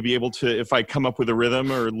allows me to be able to, if I come up with a rhythm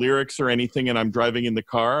or lyrics or anything and I'm driving in the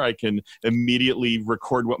car, I can immediately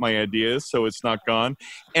record what my idea is so it's not gone.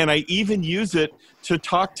 And I even use it to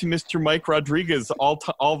talk to Mr. Mike Rodriguez all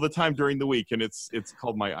the time during the week, and it's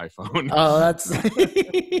called my iPhone. Oh, that's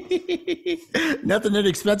nothing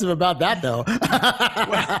inexpensive about that, though.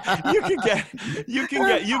 Well, you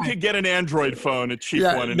can get an Android phone, a cheap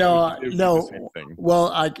one. And no. The same thing.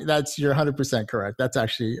 Well, you're 100% correct. That's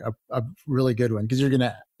actually a really good one because you're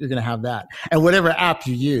gonna have that, and whatever app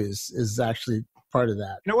you use is actually part of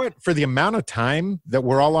that. You know what? For the amount of time that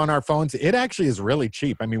we're all on our phones, it actually is really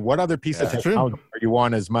cheap. I mean, what other piece of technology are you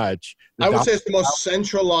on as much? I would say it's the most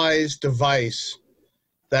centralized device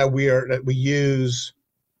that we use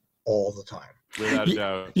all the time. Without a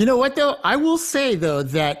doubt. You know what, though? I will say, though,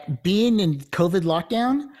 that being in COVID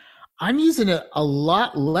lockdown, I'm using it a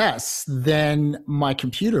lot less than my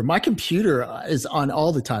computer. My computer is on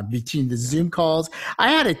all the time between the Zoom calls. I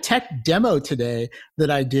had a tech demo today that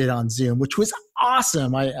I did on Zoom, which was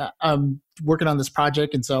awesome. I'm working on this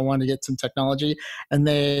project, and so I wanted to get some technology, and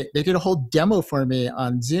they did a whole demo for me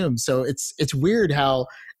on Zoom. So it's weird how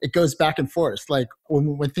it goes back and forth. Like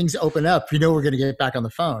when things open up, we're going to get back on the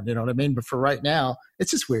phone. You know what I mean? But for right now, it's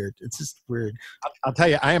just weird. It's just weird. I'll tell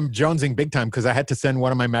you, I am jonesing big time because I had to send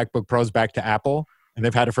one of my MacBook Pros back to Apple, and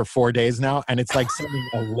they've had it for 4 days now, and it's like sending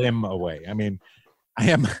a limb away. I mean, I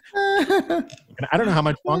don't know how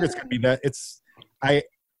much longer it's going to be.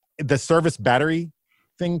 The service battery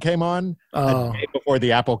thing came on the day before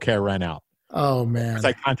the Apple Care ran out. Oh, man.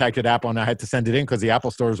 I contacted Apple, and I had to send it in because the Apple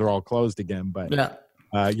stores are all closed again. But yeah.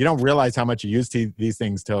 You don't realize how much you use these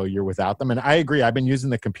things till you're without them. And I agree. I've been using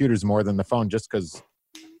the computers more than the phone just because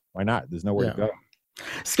why not? There's nowhere to go.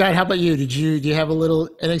 Scott, how about you? Do you have a little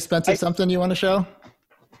inexpensive something you want to show?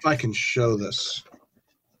 If I can show this.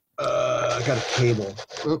 I got a cable.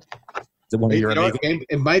 Is it one of your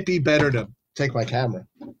it might be better to take my camera.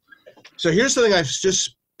 So here's something I've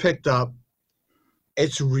just picked up.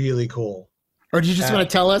 It's really cool. Or do you just want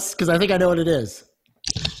to tell us? Because I think I know what it is.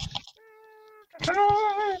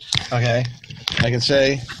 Okay, I can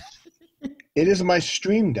say it is my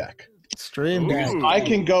Stream Deck. Stream Deck. I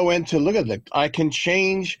can go into, look at it. I can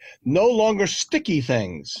change no longer sticky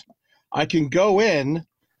things. I can go in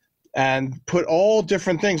and put all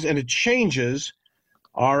different things, and it changes.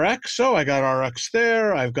 RX, so I got RX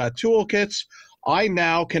there. I've got toolkits. I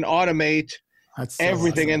now can automate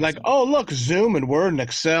everything. Awesome. And like, oh, look, Zoom and Word and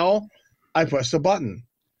Excel. I press the button.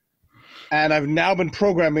 And I've now been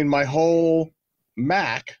programming my whole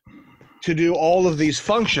Mac to do all of these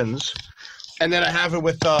functions, and then I have it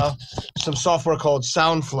with some software called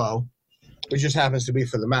SoundFlow, which just happens to be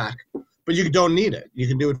for the Mac, but you don't need it. You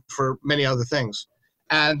can do it for many other things.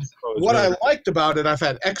 And what I liked about it, I've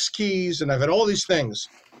had X keys and I've had all these things,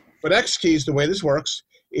 but X keys, the way this works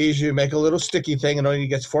is you make a little sticky thing and only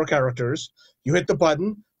gets 4 characters. You hit the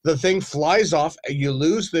button, the thing flies off, and you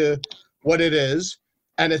lose what it is,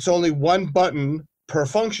 and it's only 1 button per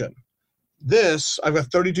function. This, I've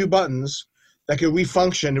got 32 buttons that can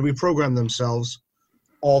refunction and reprogram themselves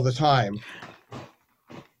all the time.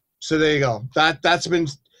 So there you go. That's been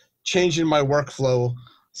changing my workflow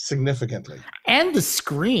significantly. And the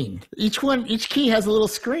screen. Each key has a little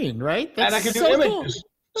screen, right? That's and I can do images.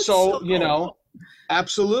 Cool. So cool.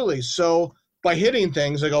 Absolutely. So by hitting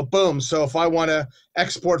things, I go, boom. So if I want to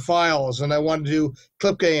export files and I want to do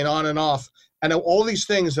clip gain on and off, and all these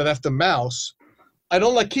things that I have to mouse, I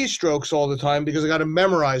don't like keystrokes all the time because I got to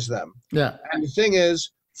memorize them. Yeah. And the thing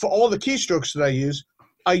is, for all the keystrokes that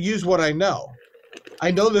I use what I know. I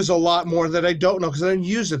know there's a lot more that I don't know because I don't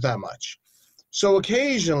use it that much. So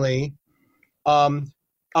occasionally, I'll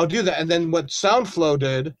do that. And then what SoundFlow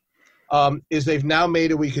did is they've now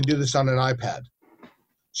made it where you can do this on an iPad.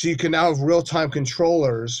 So you can now have real-time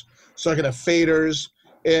controllers. So I can have faders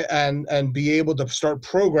and be able to start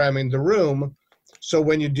programming the room. So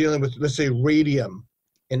when you're dealing with, let's say, radium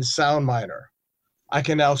in SoundMiner, I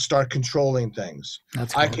can now start controlling things.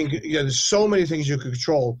 That's cool. There's so many things you can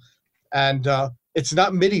control, and it's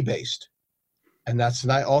not MIDI based, and that's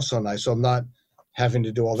also nice. So I'm not having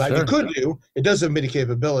to do all that. Sure. You could do. It does have MIDI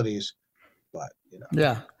capabilities, but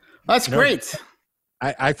Yeah, that's great.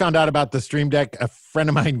 I found out about the Stream Deck. A friend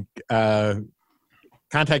of mine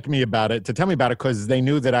contacted me about it to tell me about it because they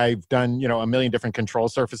knew that I've done, a million different control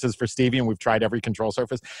surfaces for Stevie, and we've tried every control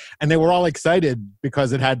surface. And they were all excited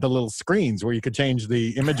because it had the little screens where you could change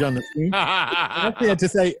the image on the screen. I had to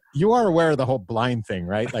say, you are aware of the whole blind thing,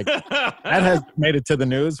 right? Like that has made it to the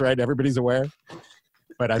news, right? Everybody's aware.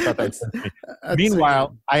 But I thought that's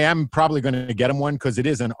Meanwhile, I am probably going to get him one because it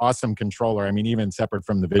is an awesome controller. I mean, even separate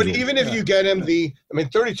from the visual. But even if you get him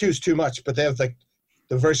 32 is too much, but they have like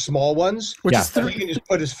the very small ones, which is he can just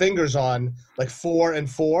put his fingers on, like 4 and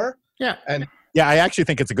 4. Yeah, and I actually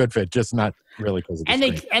think it's a good fit, just not really because of the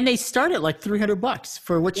screen. And they start at like $300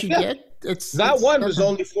 for what you get. One was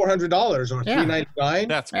only $400 or $399.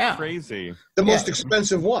 That's crazy. The most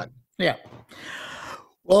expensive one. Yeah.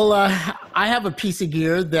 Well, I have a piece of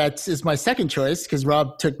gear that is my second choice because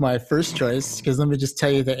Rob took my first choice. Because let me just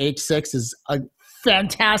tell you, the H6 is a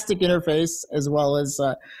fantastic interface, as well as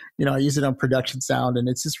I use it on production sound, and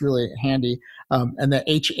it's just really handy. And the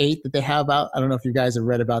H8 that they have out, I don't know if you guys have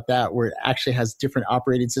read about that, where it actually has different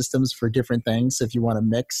operating systems for different things. So if you want to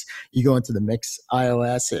mix, you go into the Mix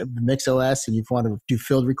OS, and you want to do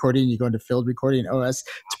field recording, you go into field recording OS.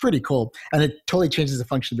 It's pretty cool, and it totally changes the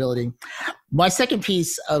functionality. My second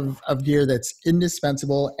piece of gear that's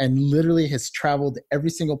indispensable and literally has traveled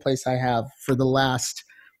every single place I have for the last,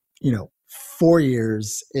 4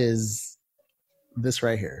 years is this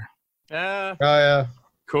right here. Yeah.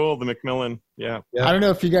 Cool. The Macmillan. Yeah. I don't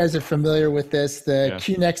know if you guys are familiar with this. The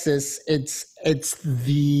Q-Nexus,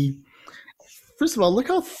 first of all, look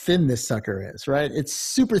how thin this sucker is, right? It's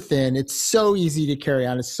super thin. It's so easy to carry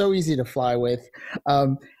on. It's so easy to fly with.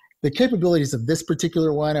 The capabilities of this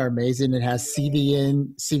particular one are amazing. It has CV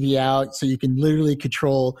in, CV out, so you can literally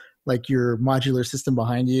control like your modular system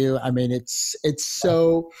behind you. I mean, it's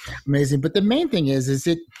so amazing. But the main thing is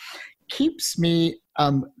it keeps me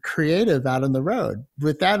creative out on the road.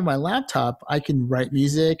 With that on my laptop, I can write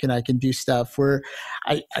music and I can do stuff where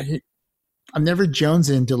I'm never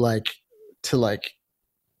jonesing to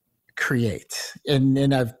create. And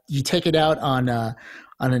you take it out on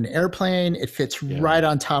an airplane, it fits right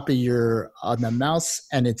on top of on the mouse,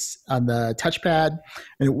 and it's on the touchpad,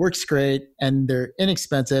 and it works great, and they're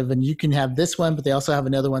inexpensive. And you can have this one, but they also have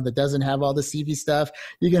another one that doesn't have all the CV stuff.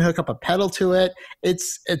 You can hook up a pedal to it.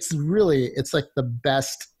 It's like the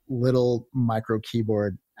best little micro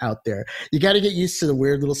keyboard out there. You got to get used to the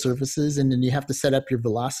weird little surfaces, and then you have to set up your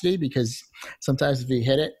velocity, because sometimes if you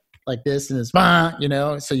hit it like this and it's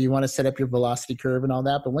so you want to set up your velocity curve and all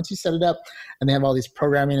that. But once you set it up and they have all these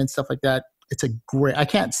programming and stuff like that, I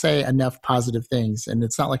can't say enough positive things, and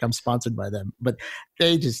it's not like I'm sponsored by them, but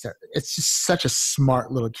it's just such a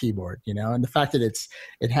smart little keyboard, and the fact that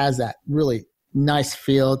it has that really nice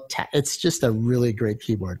feel, it's just a really great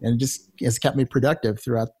keyboard, and it just has kept me productive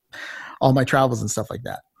throughout all my travels and stuff like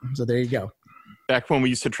that. So there you go. Back when we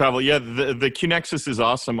used to travel, the Q-Nexus is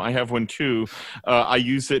awesome. I have one too. I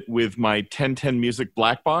use it with my 1010 Music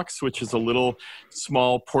Black Box, which is a little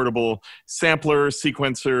small portable sampler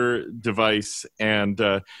sequencer device, and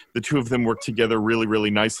the two of them work together really,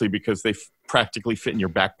 really nicely because they practically fit in your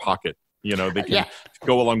back pocket. They can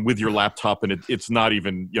go along with your laptop, and it's not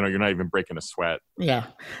even, you're not even breaking a sweat. Yeah.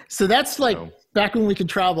 So that's back when we could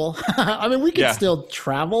travel. I mean, we could still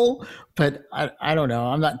travel, but I don't know.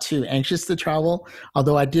 I'm not too anxious to travel.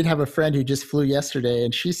 Although I did have a friend who just flew yesterday,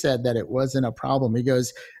 and she said that it wasn't a problem. He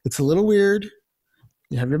goes, it's a little weird.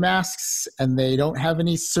 You have your masks, and they don't have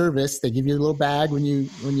any service. They give you a little bag when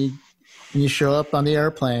you show up on the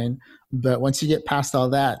airplane. But once you get past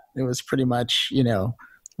all that, it was pretty much,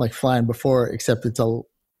 like flying before, except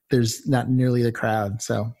there's not nearly the crowd.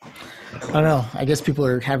 So I don't know. I guess people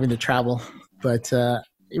are having to travel, but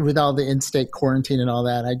with all the in-state quarantine and all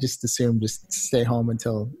that, I just assume just stay home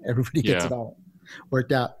until everybody gets it all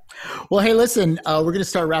worked out. Well, hey, listen, we're going to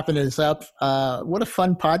start wrapping this up. What a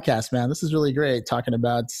fun podcast, man. This is really great, talking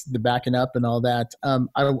about the backing up and all that.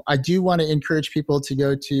 I do want to encourage people to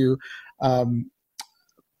go to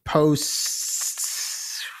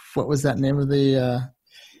what was that name of the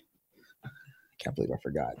I can't believe I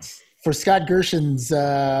forgot. For Scott Gerson's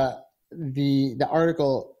the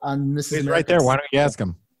article on Mrs. He's right there. Why don't you ask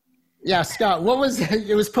him? Yeah, Scott. What was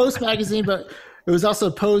it? Was Post magazine, but it was also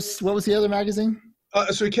Post. What was the other magazine?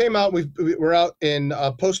 So we came out. We're out in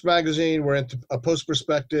Post Magazine. We're into Post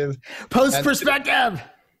Perspective. Post Perspective.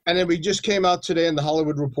 And then we just came out today in the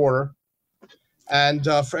Hollywood Reporter. And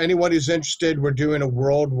for anyone who's interested, we're doing a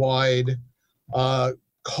worldwide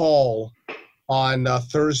call on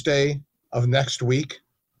Thursday of next week.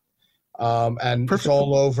 And Perfect. It's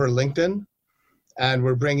all over LinkedIn. And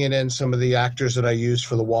we're bringing in some of the actors that I used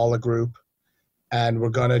for the Walla Group. And we're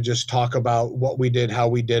going to just talk about what we did, how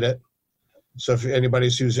we did it. So if anybody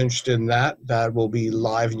who's interested in that, that will be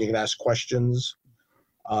live and you can ask questions.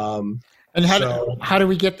 And how do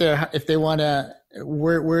we get there? If they want to,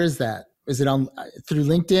 where is that? Is it on through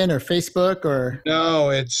LinkedIn or Facebook or? No,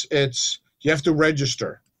 it's you have to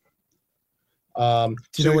register. So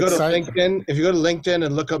if you go to LinkedIn, if you go to LinkedIn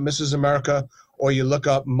and look up Mrs. America, or you look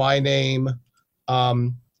up my name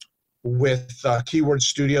with Keyword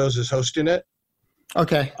Studios is hosting it.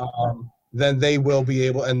 Okay. Then they will be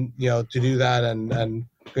able, and to do that, and going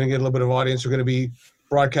to get a little bit of audience. We're going to be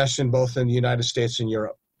broadcasting both in the United States and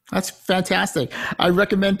Europe. That's fantastic. I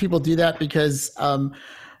recommend people do that because,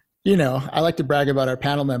 I like to brag about our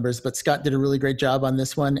panel members, but Scott did a really great job on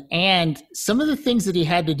this one. And some of the things that he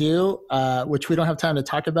had to do, which we don't have time to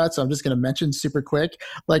talk about, so I'm just going to mention super quick.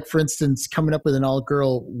 Like, for instance, coming up with an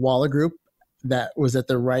all-girl Walla group that was at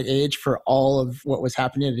the right age for all of what was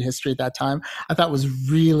happening in history at that time, I thought was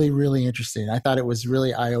really, really interesting. I thought it was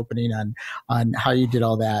really eye-opening on how you did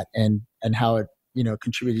all that and how it,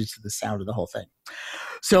 contributed to the sound of the whole thing.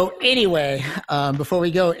 So anyway, before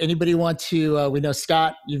we go, anybody want to, we know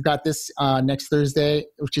Scott, you've got this next Thursday,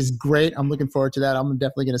 which is great. I'm looking forward to that. I'm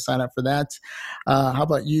definitely going to sign up for that. How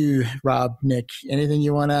about you, Rob, Nick? Anything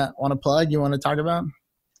you want to plug, you want to talk about?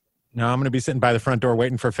 No, I'm going to be sitting by the front door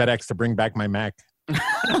waiting for FedEx to bring back my Mac.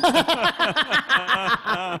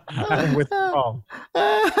 Withdrawal.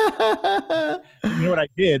 You know what I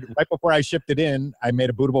did? Right before I shipped it in, I made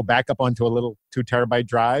a bootable backup onto a little 2 terabyte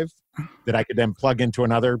drive that I could then plug into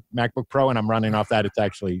another MacBook Pro, and I'm running off that.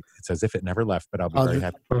 It's as if it never left, but I'll be very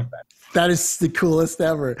happy with that. That is the coolest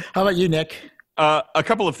ever. How about you, Nick? A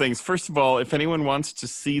couple of things. First of all, if anyone wants to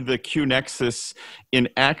see the QNexus in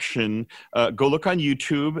action, go look on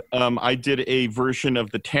YouTube. I did a version of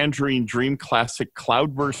the Tangerine Dream classic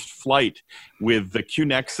Cloudburst Flight with the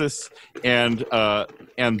QNexus and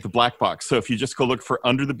the black box. So if you just go look for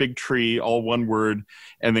Under the Big Tree, all one word,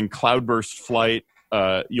 and then Cloudburst Flight,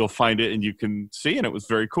 you'll find it and you can see, and it was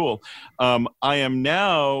very cool. I am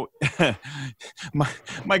now,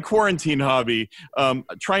 my quarantine hobby,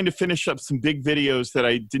 trying to finish up some big videos that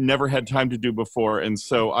I never had time to do before. And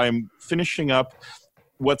so I'm finishing up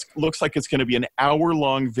what looks like it's going to be an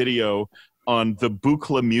hour-long video on the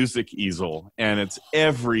Buchla music easel, and it's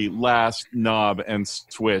every last knob and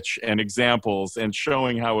switch and examples and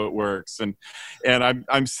showing how it works. And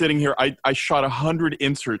I'm sitting here. I shot 100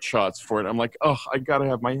 insert shots for it. I'm like, oh, I got to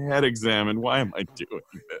have my head examined. Why am I doing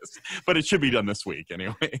this? But it should be done this week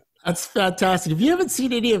anyway. That's fantastic. If you haven't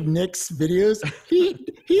seen any of Nick's videos,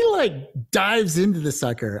 he like dives into the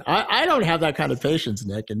sucker. I don't have that kind of patience,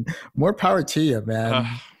 Nick, and more power to you, man.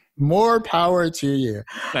 More power to you.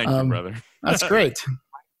 Thank you, brother. That's great.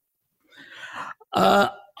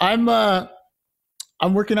 I'm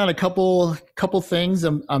working on a couple things.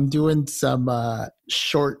 I'm doing some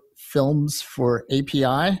short films for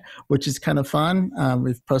API, which is kind of fun.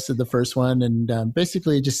 We've posted the first one, and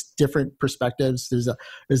basically just different perspectives.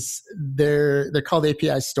 They're called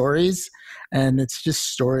API stories, and it's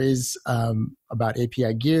just stories about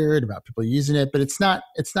API gear and about people using it. But it's not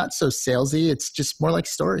so salesy. It's just more like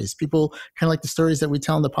stories. People kind of like the stories that we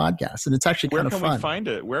tell on the podcast, and it's actually kind of fun. Where can we find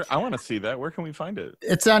it? I want to see that. Where can we find it?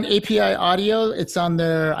 It's on API Audio. It's on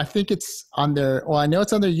their. I think it's on their. Well, I know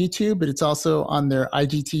it's on their YouTube, but it's also on their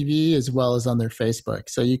IGTV as well as on their Facebook.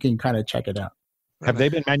 So you can kind of check it out. Have they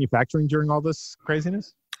been manufacturing during all this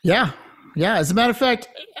craziness? Yeah. As a matter of fact,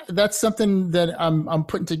 that's something that I'm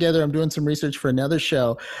putting together. I'm doing some research for another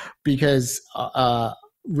show because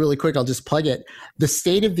really quick, I'll just plug it. The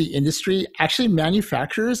state of the industry, actually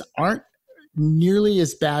manufacturers aren't nearly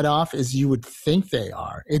as bad off as you would think they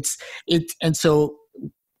are. And so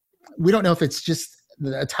we don't know if it's just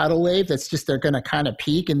a tidal wave that's just they're going to kind of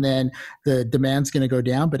peak and then the demand's going to go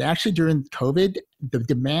down. But actually during COVID, the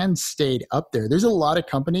demand stayed up there. There's a lot of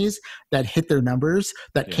companies that hit their numbers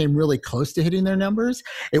that came really close to hitting their numbers.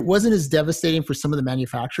 It wasn't as devastating for some of the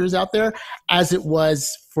manufacturers out there as it was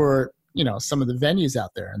for, some of the venues out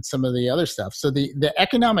there and some of the other stuff. So the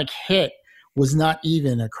economic hit was not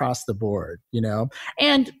even across the board,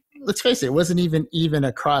 and let's face it, it wasn't even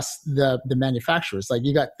across the manufacturers. Like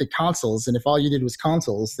you got the consoles, and if all you did was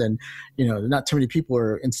consoles, then, you know, not too many people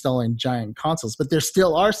are installing giant consoles, but there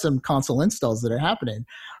still are some console installs that are happening.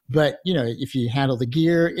 But, you know, if you handle the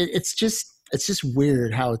gear, it's just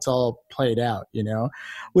weird how it's all played out, you know,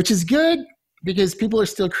 which is good because people are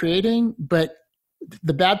still creating, but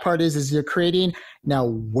the bad part is you're creating. Now,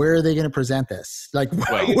 where are they going to present this? Like,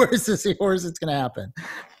 where is this? Where is it going to happen?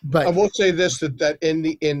 But I will say this, that in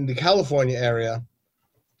the California area,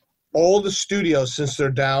 all the studios, since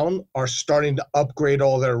they're down, are starting to upgrade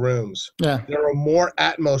all their rooms. Yeah. There are more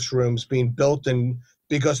Atmos rooms being built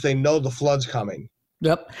because they know the flood's coming.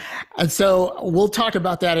 Yep. And so we'll talk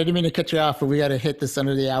about that. I didn't mean to cut you off, but we got to hit this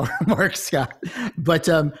under the hour mark, Scott. But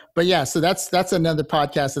yeah, so that's another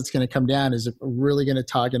podcast that's going to come down. Is really going to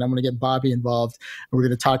talk, and I'm going to get Bobby involved. And we're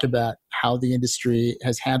going to talk about how the industry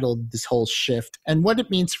has handled this whole shift and what it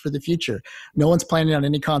means for the future. No one's planning on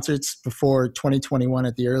any concerts before 2021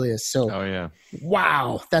 at the earliest. So,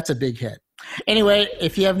 wow, that's a big hit. Anyway,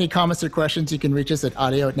 if you have any comments or questions, you can reach us at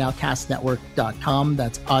audio@nowcastnetwork.com.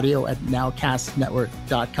 That's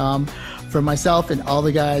audio@nowcastnetwork.com. For myself and all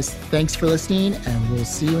the guys, thanks for listening, and we'll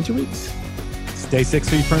see you in 2 weeks. Stay 6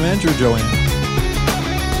 feet from Andrew, Joanne.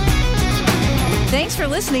 Thanks for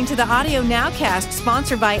listening to the Audio Nowcast,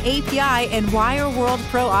 sponsored by API and Wire World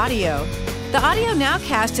Pro Audio. The Audio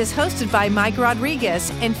Nowcast is hosted by Mike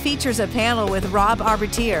Rodriguez and features a panel with Rob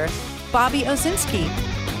Arbitier, Bobby Osinski,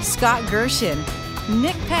 Scott Gershon,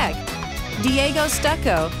 Nick Peck, Diego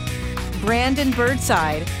Stucco, Brandon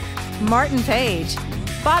Birdside, Martin Page,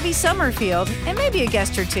 Bobby Summerfield, and maybe a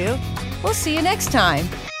guest or two. We'll see you next time.